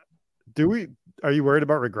guess. Are you worried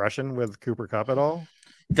about regression with Cooper Kupp at all?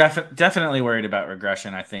 Definitely worried about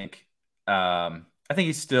regression. I think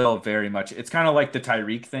he's still very much. It's kind of like the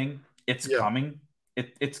Tyreek thing. It's coming.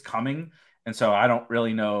 It's coming, and so I don't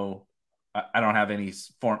really know. I don't have any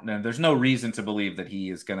form. There's no reason to believe that he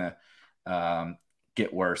is gonna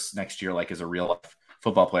get worse next year, like as a real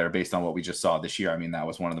football player, based on what we just saw this year. I mean, that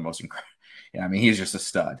was one of the most incredible. I mean, he's just a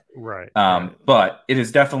stud, right? But it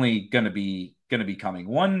is definitely going to be coming.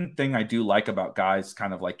 One thing I do like about guys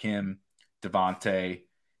kind of like him, Devontae,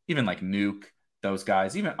 even like Nuke, those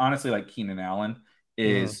guys, even honestly like Keenan Allen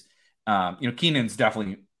is, Keenan's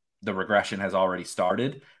definitely, the regression has already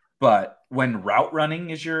started, but when route running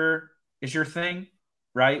is your thing,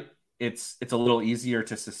 right? It's a little easier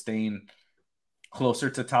to sustain closer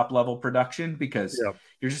to top level production because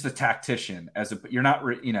you're just a tactician you're not,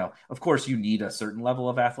 of course you need a certain level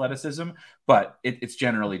of athleticism, but it's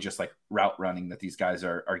generally just like route running that these guys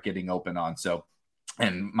are getting open on. So,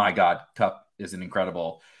 and my God, Kupp is an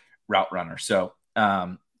incredible route runner. So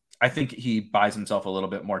I think he buys himself a little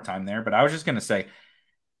bit more time there, but I was just going to say,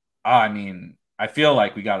 I mean, I feel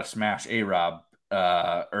like we got to smash A-Rob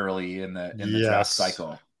early in the draft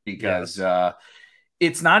cycle because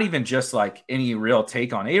it's not even just like any real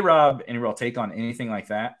take on A-Rob, any real take on anything like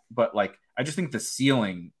that. But like, I just think the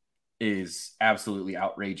ceiling is absolutely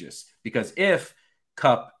outrageous because if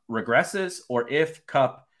Kupp regresses or if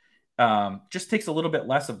Kupp just takes a little bit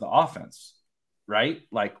less of the offense, right?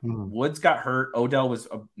 Like Woods got hurt. Odell was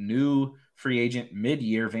a new free agent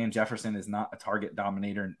mid-year. Van Jefferson is not a target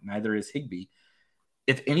dominator. Neither is Higbee.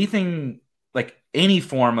 If anything, like any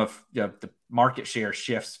form of the market share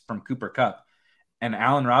shifts from Cooper Kupp, and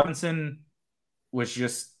Allen Robinson was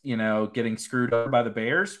just, getting screwed over by the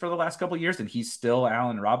Bears for the last couple of years, and he's still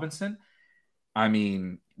Allen Robinson. I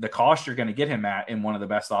mean, the cost you're going to get him at in one of the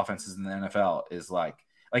best offenses in the NFL is like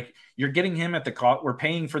you're getting him at the cost. We're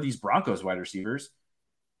paying for these Broncos wide receivers.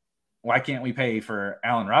 why can't we pay for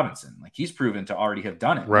Allen Robinson? Like, he's proven to already have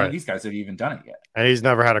done it. Right. None of these guys have even done it yet. And he's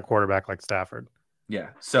never had a quarterback like Stafford. Yeah.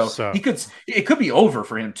 So it could be over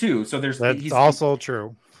for him too. So that's also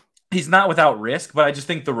true. He's not without risk, but I just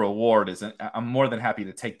think the reward isn't. I'm more than happy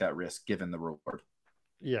to take that risk given the reward.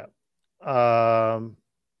 Yeah.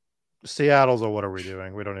 Seattle's what are we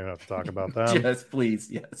doing? We don't even have to talk about them. Yes, please.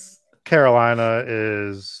 Yes. Carolina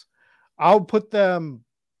I'll put them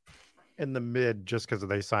in the mid just because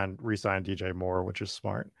they re-signed DJ Moore, which is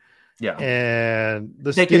smart. Yeah. And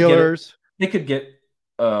the Steelers, they could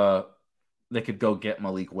go get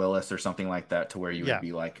Malik Willis or something like that to where you would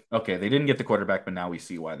be like, okay, they didn't get the quarterback, but now we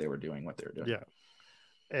see why they were doing what they were doing. Yeah.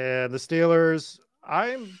 And the Steelers,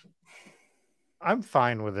 I'm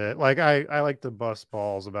fine with it. Like I like the bust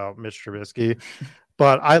balls about Mitch Trubisky,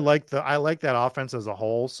 but I like that offense as a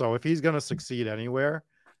whole. So if he's going to succeed anywhere,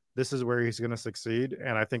 this is where he's going to succeed.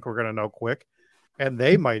 And I think we're going to know quick. And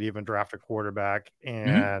they might even draft a quarterback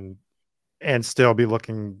and still be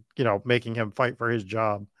looking, making him fight for his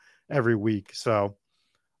job every week. So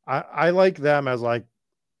I like them as like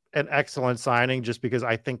an excellent signing just because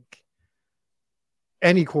I think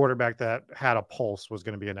any quarterback that had a pulse was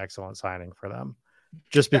going to be an excellent signing for them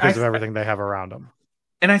just because of everything they have around them.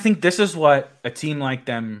 And I think this is what a team like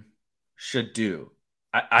them should do.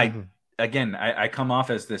 I come off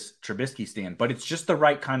as this Trubisky stan, but it's just the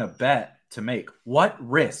right kind of bet to make. What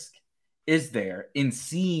risk is there in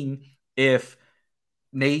seeing if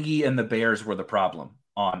Nagy and the Bears were the problem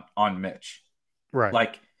on Mitch?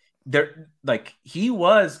 Right. He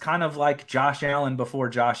was kind of like Josh Allen before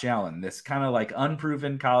Josh Allen, this kind of like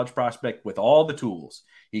unproven college prospect with all the tools.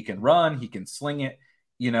 He can run, he can sling it,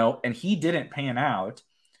 and he didn't pan out,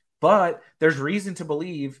 but there's reason to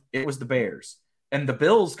believe it was the Bears, and the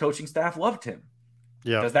Bills coaching staff loved him.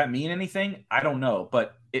 Yeah. Does that mean anything? I don't know,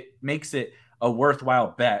 but it makes it a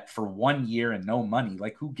worthwhile bet for 1 year and no money.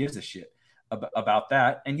 Like, who gives a shit about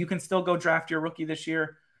that? And you can still go draft your rookie this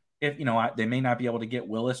year. If they may not be able to get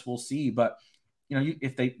Willis, we'll see. But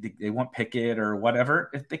if they want Pickett or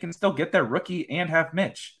whatever, if they can still get their rookie and have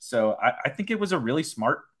Mitch. So I think it was a really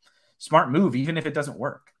smart move, even if it doesn't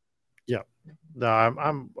work. Yeah, no,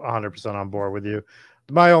 I'm 100% on board with you.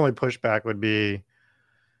 My only pushback would be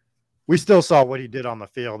we still saw what he did on the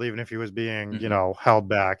field, even if he was being held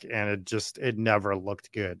back, and it never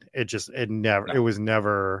looked good.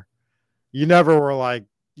 You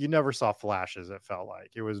never saw flashes. It felt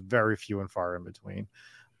like it was very few and far in between.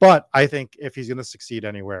 But I think if he's going to succeed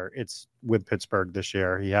anywhere, it's with Pittsburgh this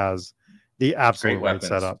year. He has the absolute right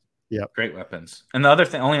setup. Yeah, great weapons. And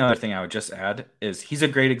the only other thing I would just add is he's a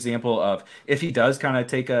great example of, if he does kind of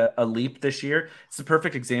take a leap this year, it's a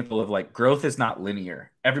perfect example of like growth is not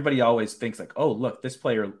linear. Everybody always thinks like, oh, look, this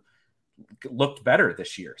player looked better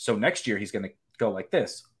this year, so next year he's going to go like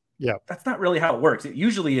this. Yeah, that's not really how it works. It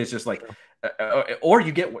usually is just like, or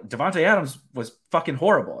you get Devontae Adams was fucking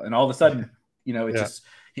horrible, and all of a sudden, he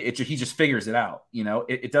just figures it out.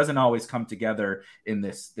 It doesn't always come together in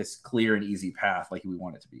this clear and easy path like we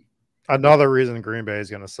want it to be. Another reason Green Bay is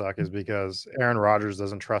going to suck is because Aaron Rodgers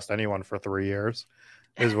doesn't trust anyone for 3 years,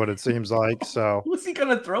 is what it seems like. So who's he going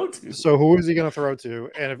to throw to? So who is he going to throw to?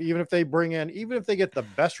 And even if they get the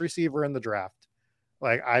best receiver in the draft,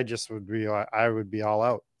 like I would be all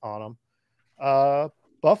out on them.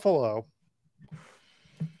 Buffalo.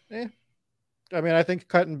 I mean, I think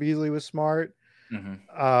cutting Beasley was smart.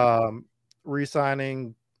 Mm-hmm.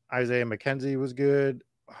 Re-signing Isaiah McKenzie was good.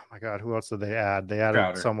 Oh my God, who else did they add? They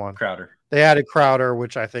added Crowder. They added Crowder,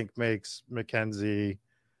 which I think makes McKenzie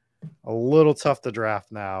a little tough to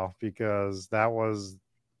draft now because that was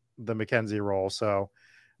the McKenzie role. So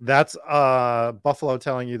that's Buffalo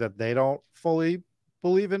telling you that they don't fully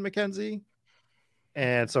believe in McKenzie.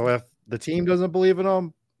 And so if the team doesn't believe in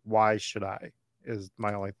him, why should I? Is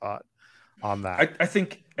my only thought on that. I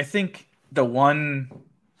think the one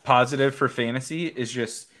positive for fantasy is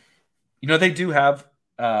just, they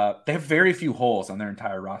have very few holes on their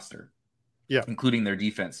entire roster, including their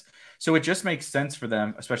defense. So it just makes sense for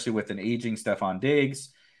them, especially with an aging Stephon Diggs,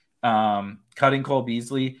 cutting Cole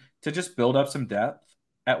Beasley, to just build up some depth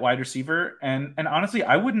at wide receiver. And honestly,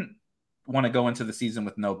 I wouldn't want to go into the season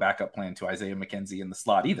with no backup plan to Isaiah McKenzie in the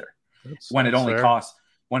slot either. It's not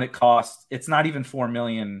even $4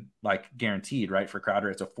 million like guaranteed, right? For Crowder,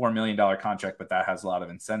 it's a $4 million contract, but that has a lot of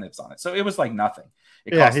incentives on it. So it was like nothing.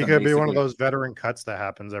 He could be one of those veteran cuts that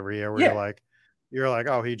happens every year where you're like,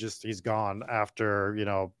 oh, he's gone after,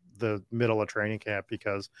 the middle of training camp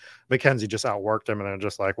because McKenzie just outworked him. And then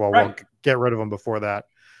just like, well, we'll get rid of him before that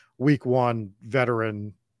week one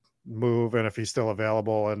veteran move. And if he's still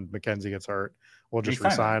available and McKenzie gets hurt, we'll just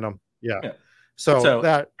resign him. Yeah. So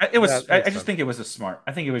it was. that I just think it was a smart.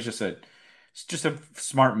 I think it was just a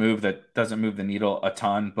smart move that doesn't move the needle a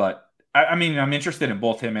ton. But I mean, I'm interested in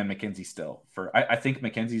both him and McKenzie still. I think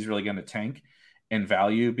McKenzie's really going to tank in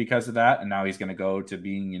value because of that, and now he's going to go to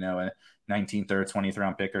being a 19th or 20th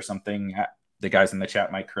round pick or something. The guys in the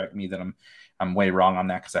chat might correct me that I'm way wrong on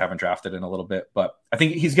that because I haven't drafted in a little bit, but I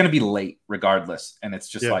think he's going to be late regardless. And it's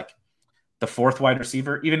just like the fourth wide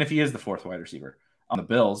receiver, even if he is the fourth wide receiver on the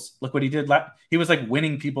Bills. Look what he did. He was like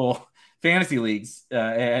winning people fantasy leagues.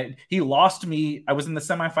 He lost me. I was in the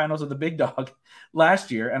semifinals of the Big Dog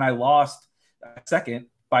last year, and I lost second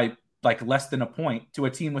by like less than a point to a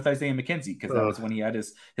team with Isaiah McKenzie, because that was when he had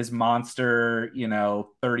his monster,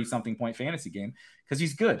 30-something point fantasy game, because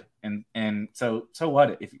he's good. And so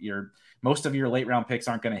what if most of your late round picks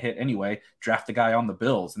aren't going to hit anyway? Draft the guy on the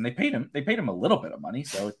Bills, and they paid him a little bit of money,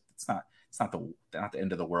 so it's not the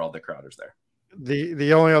end of the world that Crowder's there.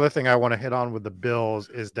 The only other thing I want to hit on with the Bills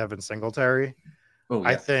is Devin Singletary. Oh,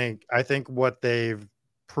 yeah. I think what they've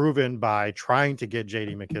proven by trying to get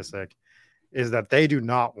J.D. McKissic is that they do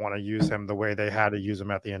not want to use him the way they had to use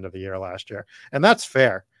him at the end of the year last year. And that's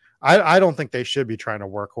fair. I don't think they should be trying to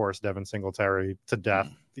workhorse Devin Singletary to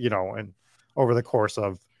death, and over the course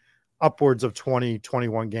of upwards of 20,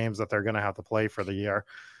 21 games that they're going to have to play for the year.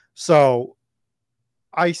 So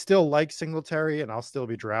I still like Singletary and I'll still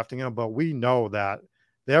be drafting him, but we know that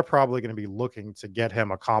they're probably going to be looking to get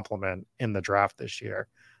him a compliment in the draft this year,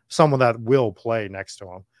 someone that will play next to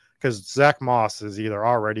him. Because Zach Moss is either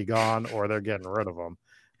already gone or they're getting rid of him.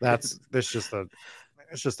 It's just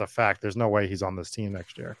a fact. There's no way he's on this team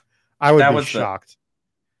next year. I would be shocked.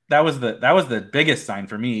 That was the biggest sign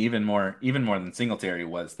for me, even more than Singletary,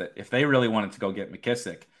 was that if they really wanted to go get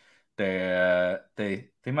McKissic, they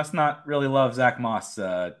must not really love Zach Moss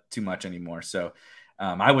too much anymore. So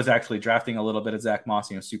I was actually drafting a little bit of Zach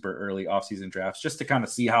Moss, super early offseason drafts, just to kind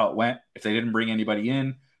of see how it went. If they didn't bring anybody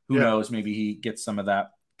in, who knows? Maybe he gets some of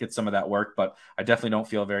that work, but I definitely don't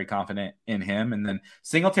feel very confident in him. And then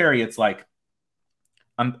Singletary, it's like,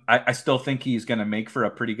 I still think he's going to make for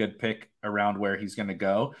a pretty good pick around where he's going to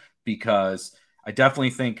go, because I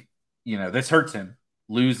definitely think, this hurts him.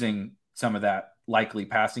 Losing some of that likely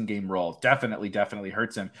passing game role definitely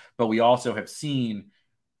hurts him. But we also have seen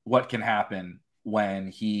what can happen when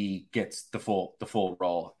he gets the full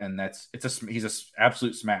role. And he's an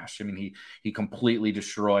absolute smash. I mean, he completely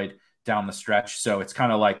destroyed down the stretch. So it's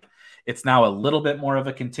kind of like, it's now a little bit more of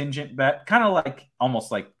a contingent bet, kind of like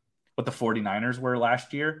almost like what the 49ers were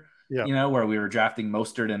last year, where we were drafting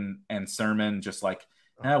Mostert and Sermon, just like,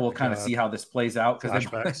 we'll kind of see how this plays out.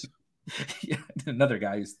 Because another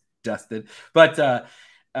guy who's dusted. But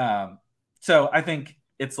so I think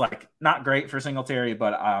it's like not great for Singletary,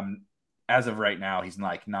 but as of right now, he's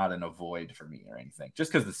like not an avoid for me or anything,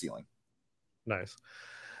 just because of the ceiling. Nice.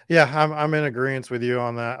 Yeah, I'm in agreement with you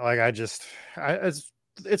on that. Like,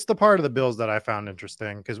 it's the part of the Bills that I found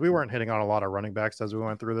interesting, because we weren't hitting on a lot of running backs as we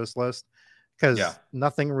went through this list, because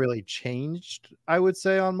nothing really changed, I would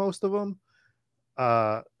say, on most of them.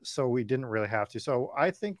 So we didn't really have to. So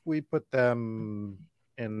I think we put them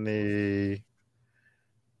in the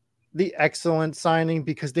excellent signing,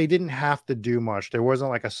 because they didn't have to do much. There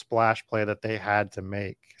wasn't like a splash play that they had to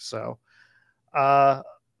make. So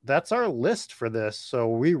that's our list for this. So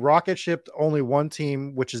we rocket shipped only one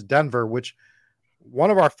team, which is Denver, which one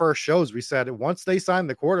of our first shows, we said once they sign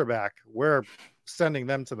the quarterback, we're sending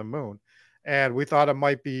them to the moon. And we thought it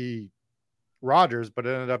might be Rodgers, but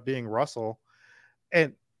it ended up being Russell.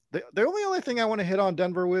 And the only other thing I want to hit on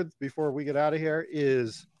Denver with before we get out of here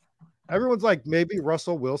is everyone's like, maybe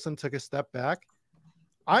Russell Wilson took a step back.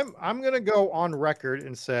 I'm going to go on record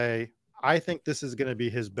and say, I think this is going to be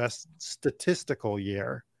his best statistical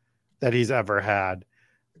year that he's ever had,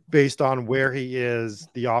 based on where he is,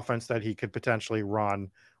 the offense that he could potentially run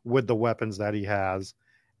with the weapons that he has,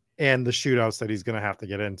 and the shootouts that he's going to have to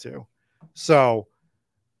get into. So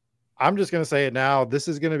I'm just going to say it now. This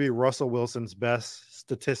is going to be Russell Wilson's best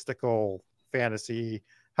statistical fantasy,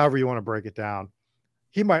 however you want to break it down.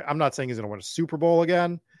 I'm not saying he's going to win a Super Bowl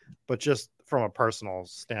again, but just from a personal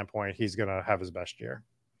standpoint, he's going to have his best year.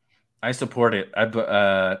 I support it.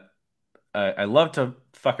 I love to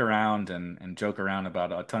fuck around and joke around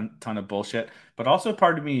about a ton of bullshit, but also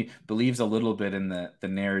part of me believes a little bit in the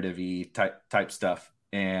narrative-y type stuff.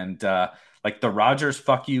 And like the Rodgers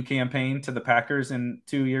fuck you campaign to the Packers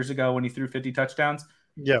 2 years ago when he threw 50 touchdowns.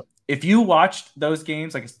 Yeah. If you watched those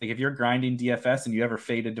games, like if you're grinding DFS and you ever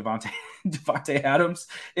faded Devontae Adams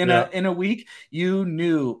in a week, you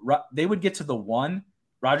knew they would get to the 1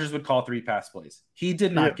 Rodgers would call 3 pass plays. He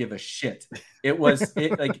did not give a shit. It was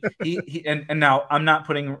like he and now I'm not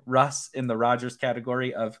putting Russ in the Rodgers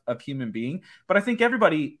category of human being, but I think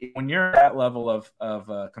everybody, when you're at that level of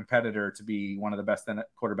a competitor to be one of the best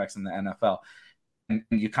quarterbacks in the NFL, and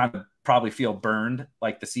you kind of probably feel burned,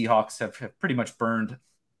 like the Seahawks have pretty much burned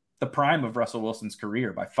the prime of Russell Wilson's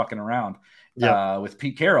career by fucking around with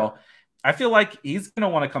Pete Carroll. I feel like he's going to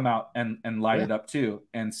want to come out and light it up too.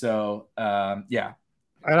 And so,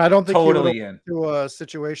 And I don't think totally he went to a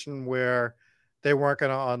situation where they weren't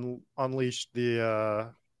going to unleash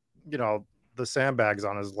the, the sandbags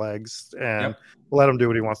on his legs and let him do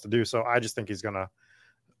what he wants to do. So I just think he's going to,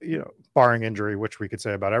 barring injury, which we could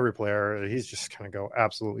say about every player, he's just going to go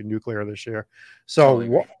absolutely nuclear this year.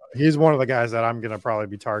 So he's one of the guys that I'm going to probably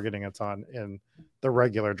be targeting a ton in the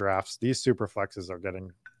regular drafts. These super flexes are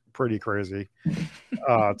getting pretty crazy,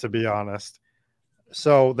 to be honest.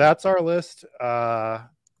 So that's our list. I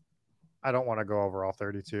don't want to go over all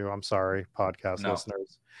 32. I'm sorry, podcast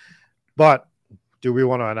listeners. But do we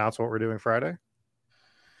want to announce what we're doing Friday?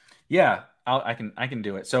 Yeah, I can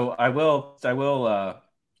do it. So I will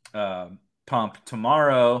pump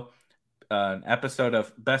tomorrow an episode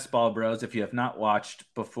of Best Ball Bros. If you have not watched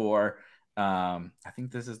before, I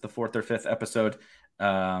think this is the 4th or 5th episode,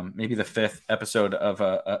 maybe the 5th episode of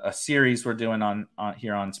a series we're doing on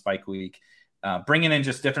here on Spike Week. Bringing in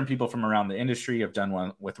just different people from around the industry. I've done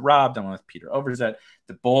one with Rob, done one with Peter Overzet,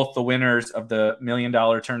 both the winners of the $1 million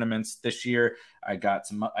tournaments this year. I got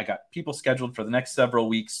people scheduled for the next several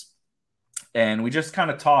weeks, and we just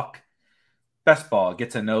kind of talk best ball,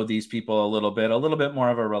 get to know these people a little bit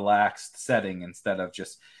more of a relaxed setting instead of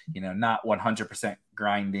just, not 100%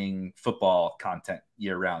 grinding football content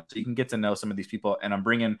year round. So you can get to know some of these people. And I'm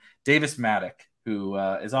bringing Davis Maddock, who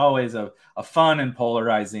is always a fun and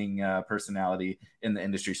polarizing personality in the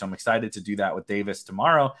industry. So I'm excited to do that with Davis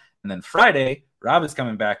tomorrow. And then Friday, Rob is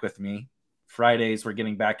coming back with me. Fridays, we're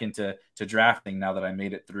getting back into drafting now that I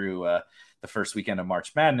made it through the first weekend of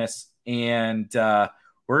March Madness. And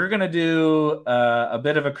we're going to do a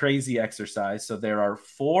bit of a crazy exercise. So there are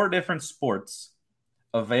 4 different sports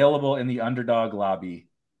available in the Underdog lobby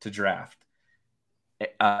to draft.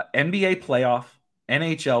 NBA playoff,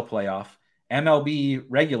 NHL playoff, MLB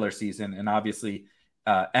regular season, and obviously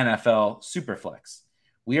NFL Superflex.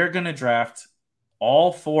 We are going to draft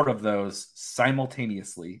all 4 of those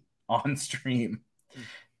simultaneously on stream.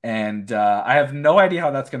 And I have no idea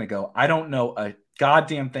how that's going to go. I don't know a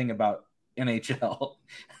goddamn thing about NHL.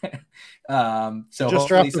 So just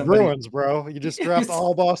draft the Bruins, bro. You just draft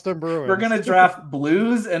all Boston Bruins. We're going to draft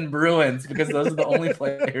Blues and Bruins because those are the only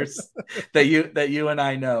players that you and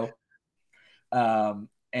I know.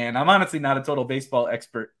 And I'm honestly not a total baseball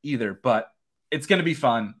expert either, but it's going to be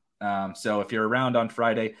fun. So if you're around on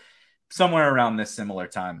Friday, somewhere around this similar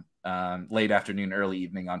time, late afternoon, early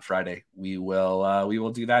evening on Friday, we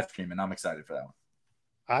will do that stream, and I'm excited for that one.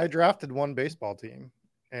 I drafted one baseball team,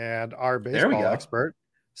 and our baseball expert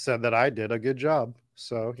said that I did a good job.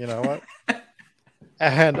 So you know what?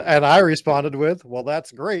 and I responded with, "Well,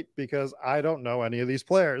 that's great because I don't know any of these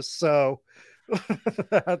players." So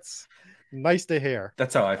that's nice to hear.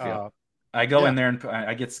 That's how I feel. I go in there and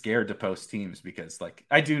I get scared to post teams because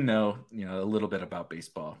I do know, a little bit about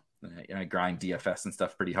baseball. I grind DFS and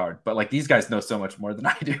stuff pretty hard, but these guys know so much more than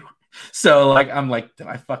I do. So I'm like, did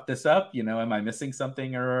I fuck this up? Am I missing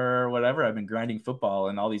something or whatever? I've been grinding football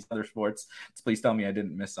and all these other sports. Please tell me I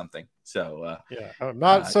didn't miss something. So I'm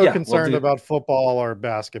not so concerned about football or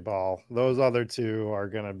basketball. Those other 2 are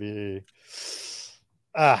going to be,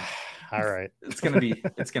 all right. It's going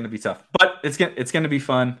to be tough, but it's going to be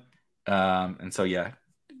fun. And so,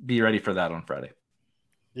 be ready for that on Friday.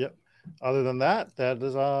 Yep. Other than that,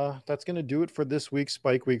 that's going to do it for this week's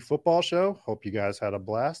Spike Week football show. Hope you guys had a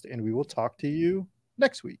blast, and we will talk to you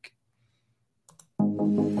next week.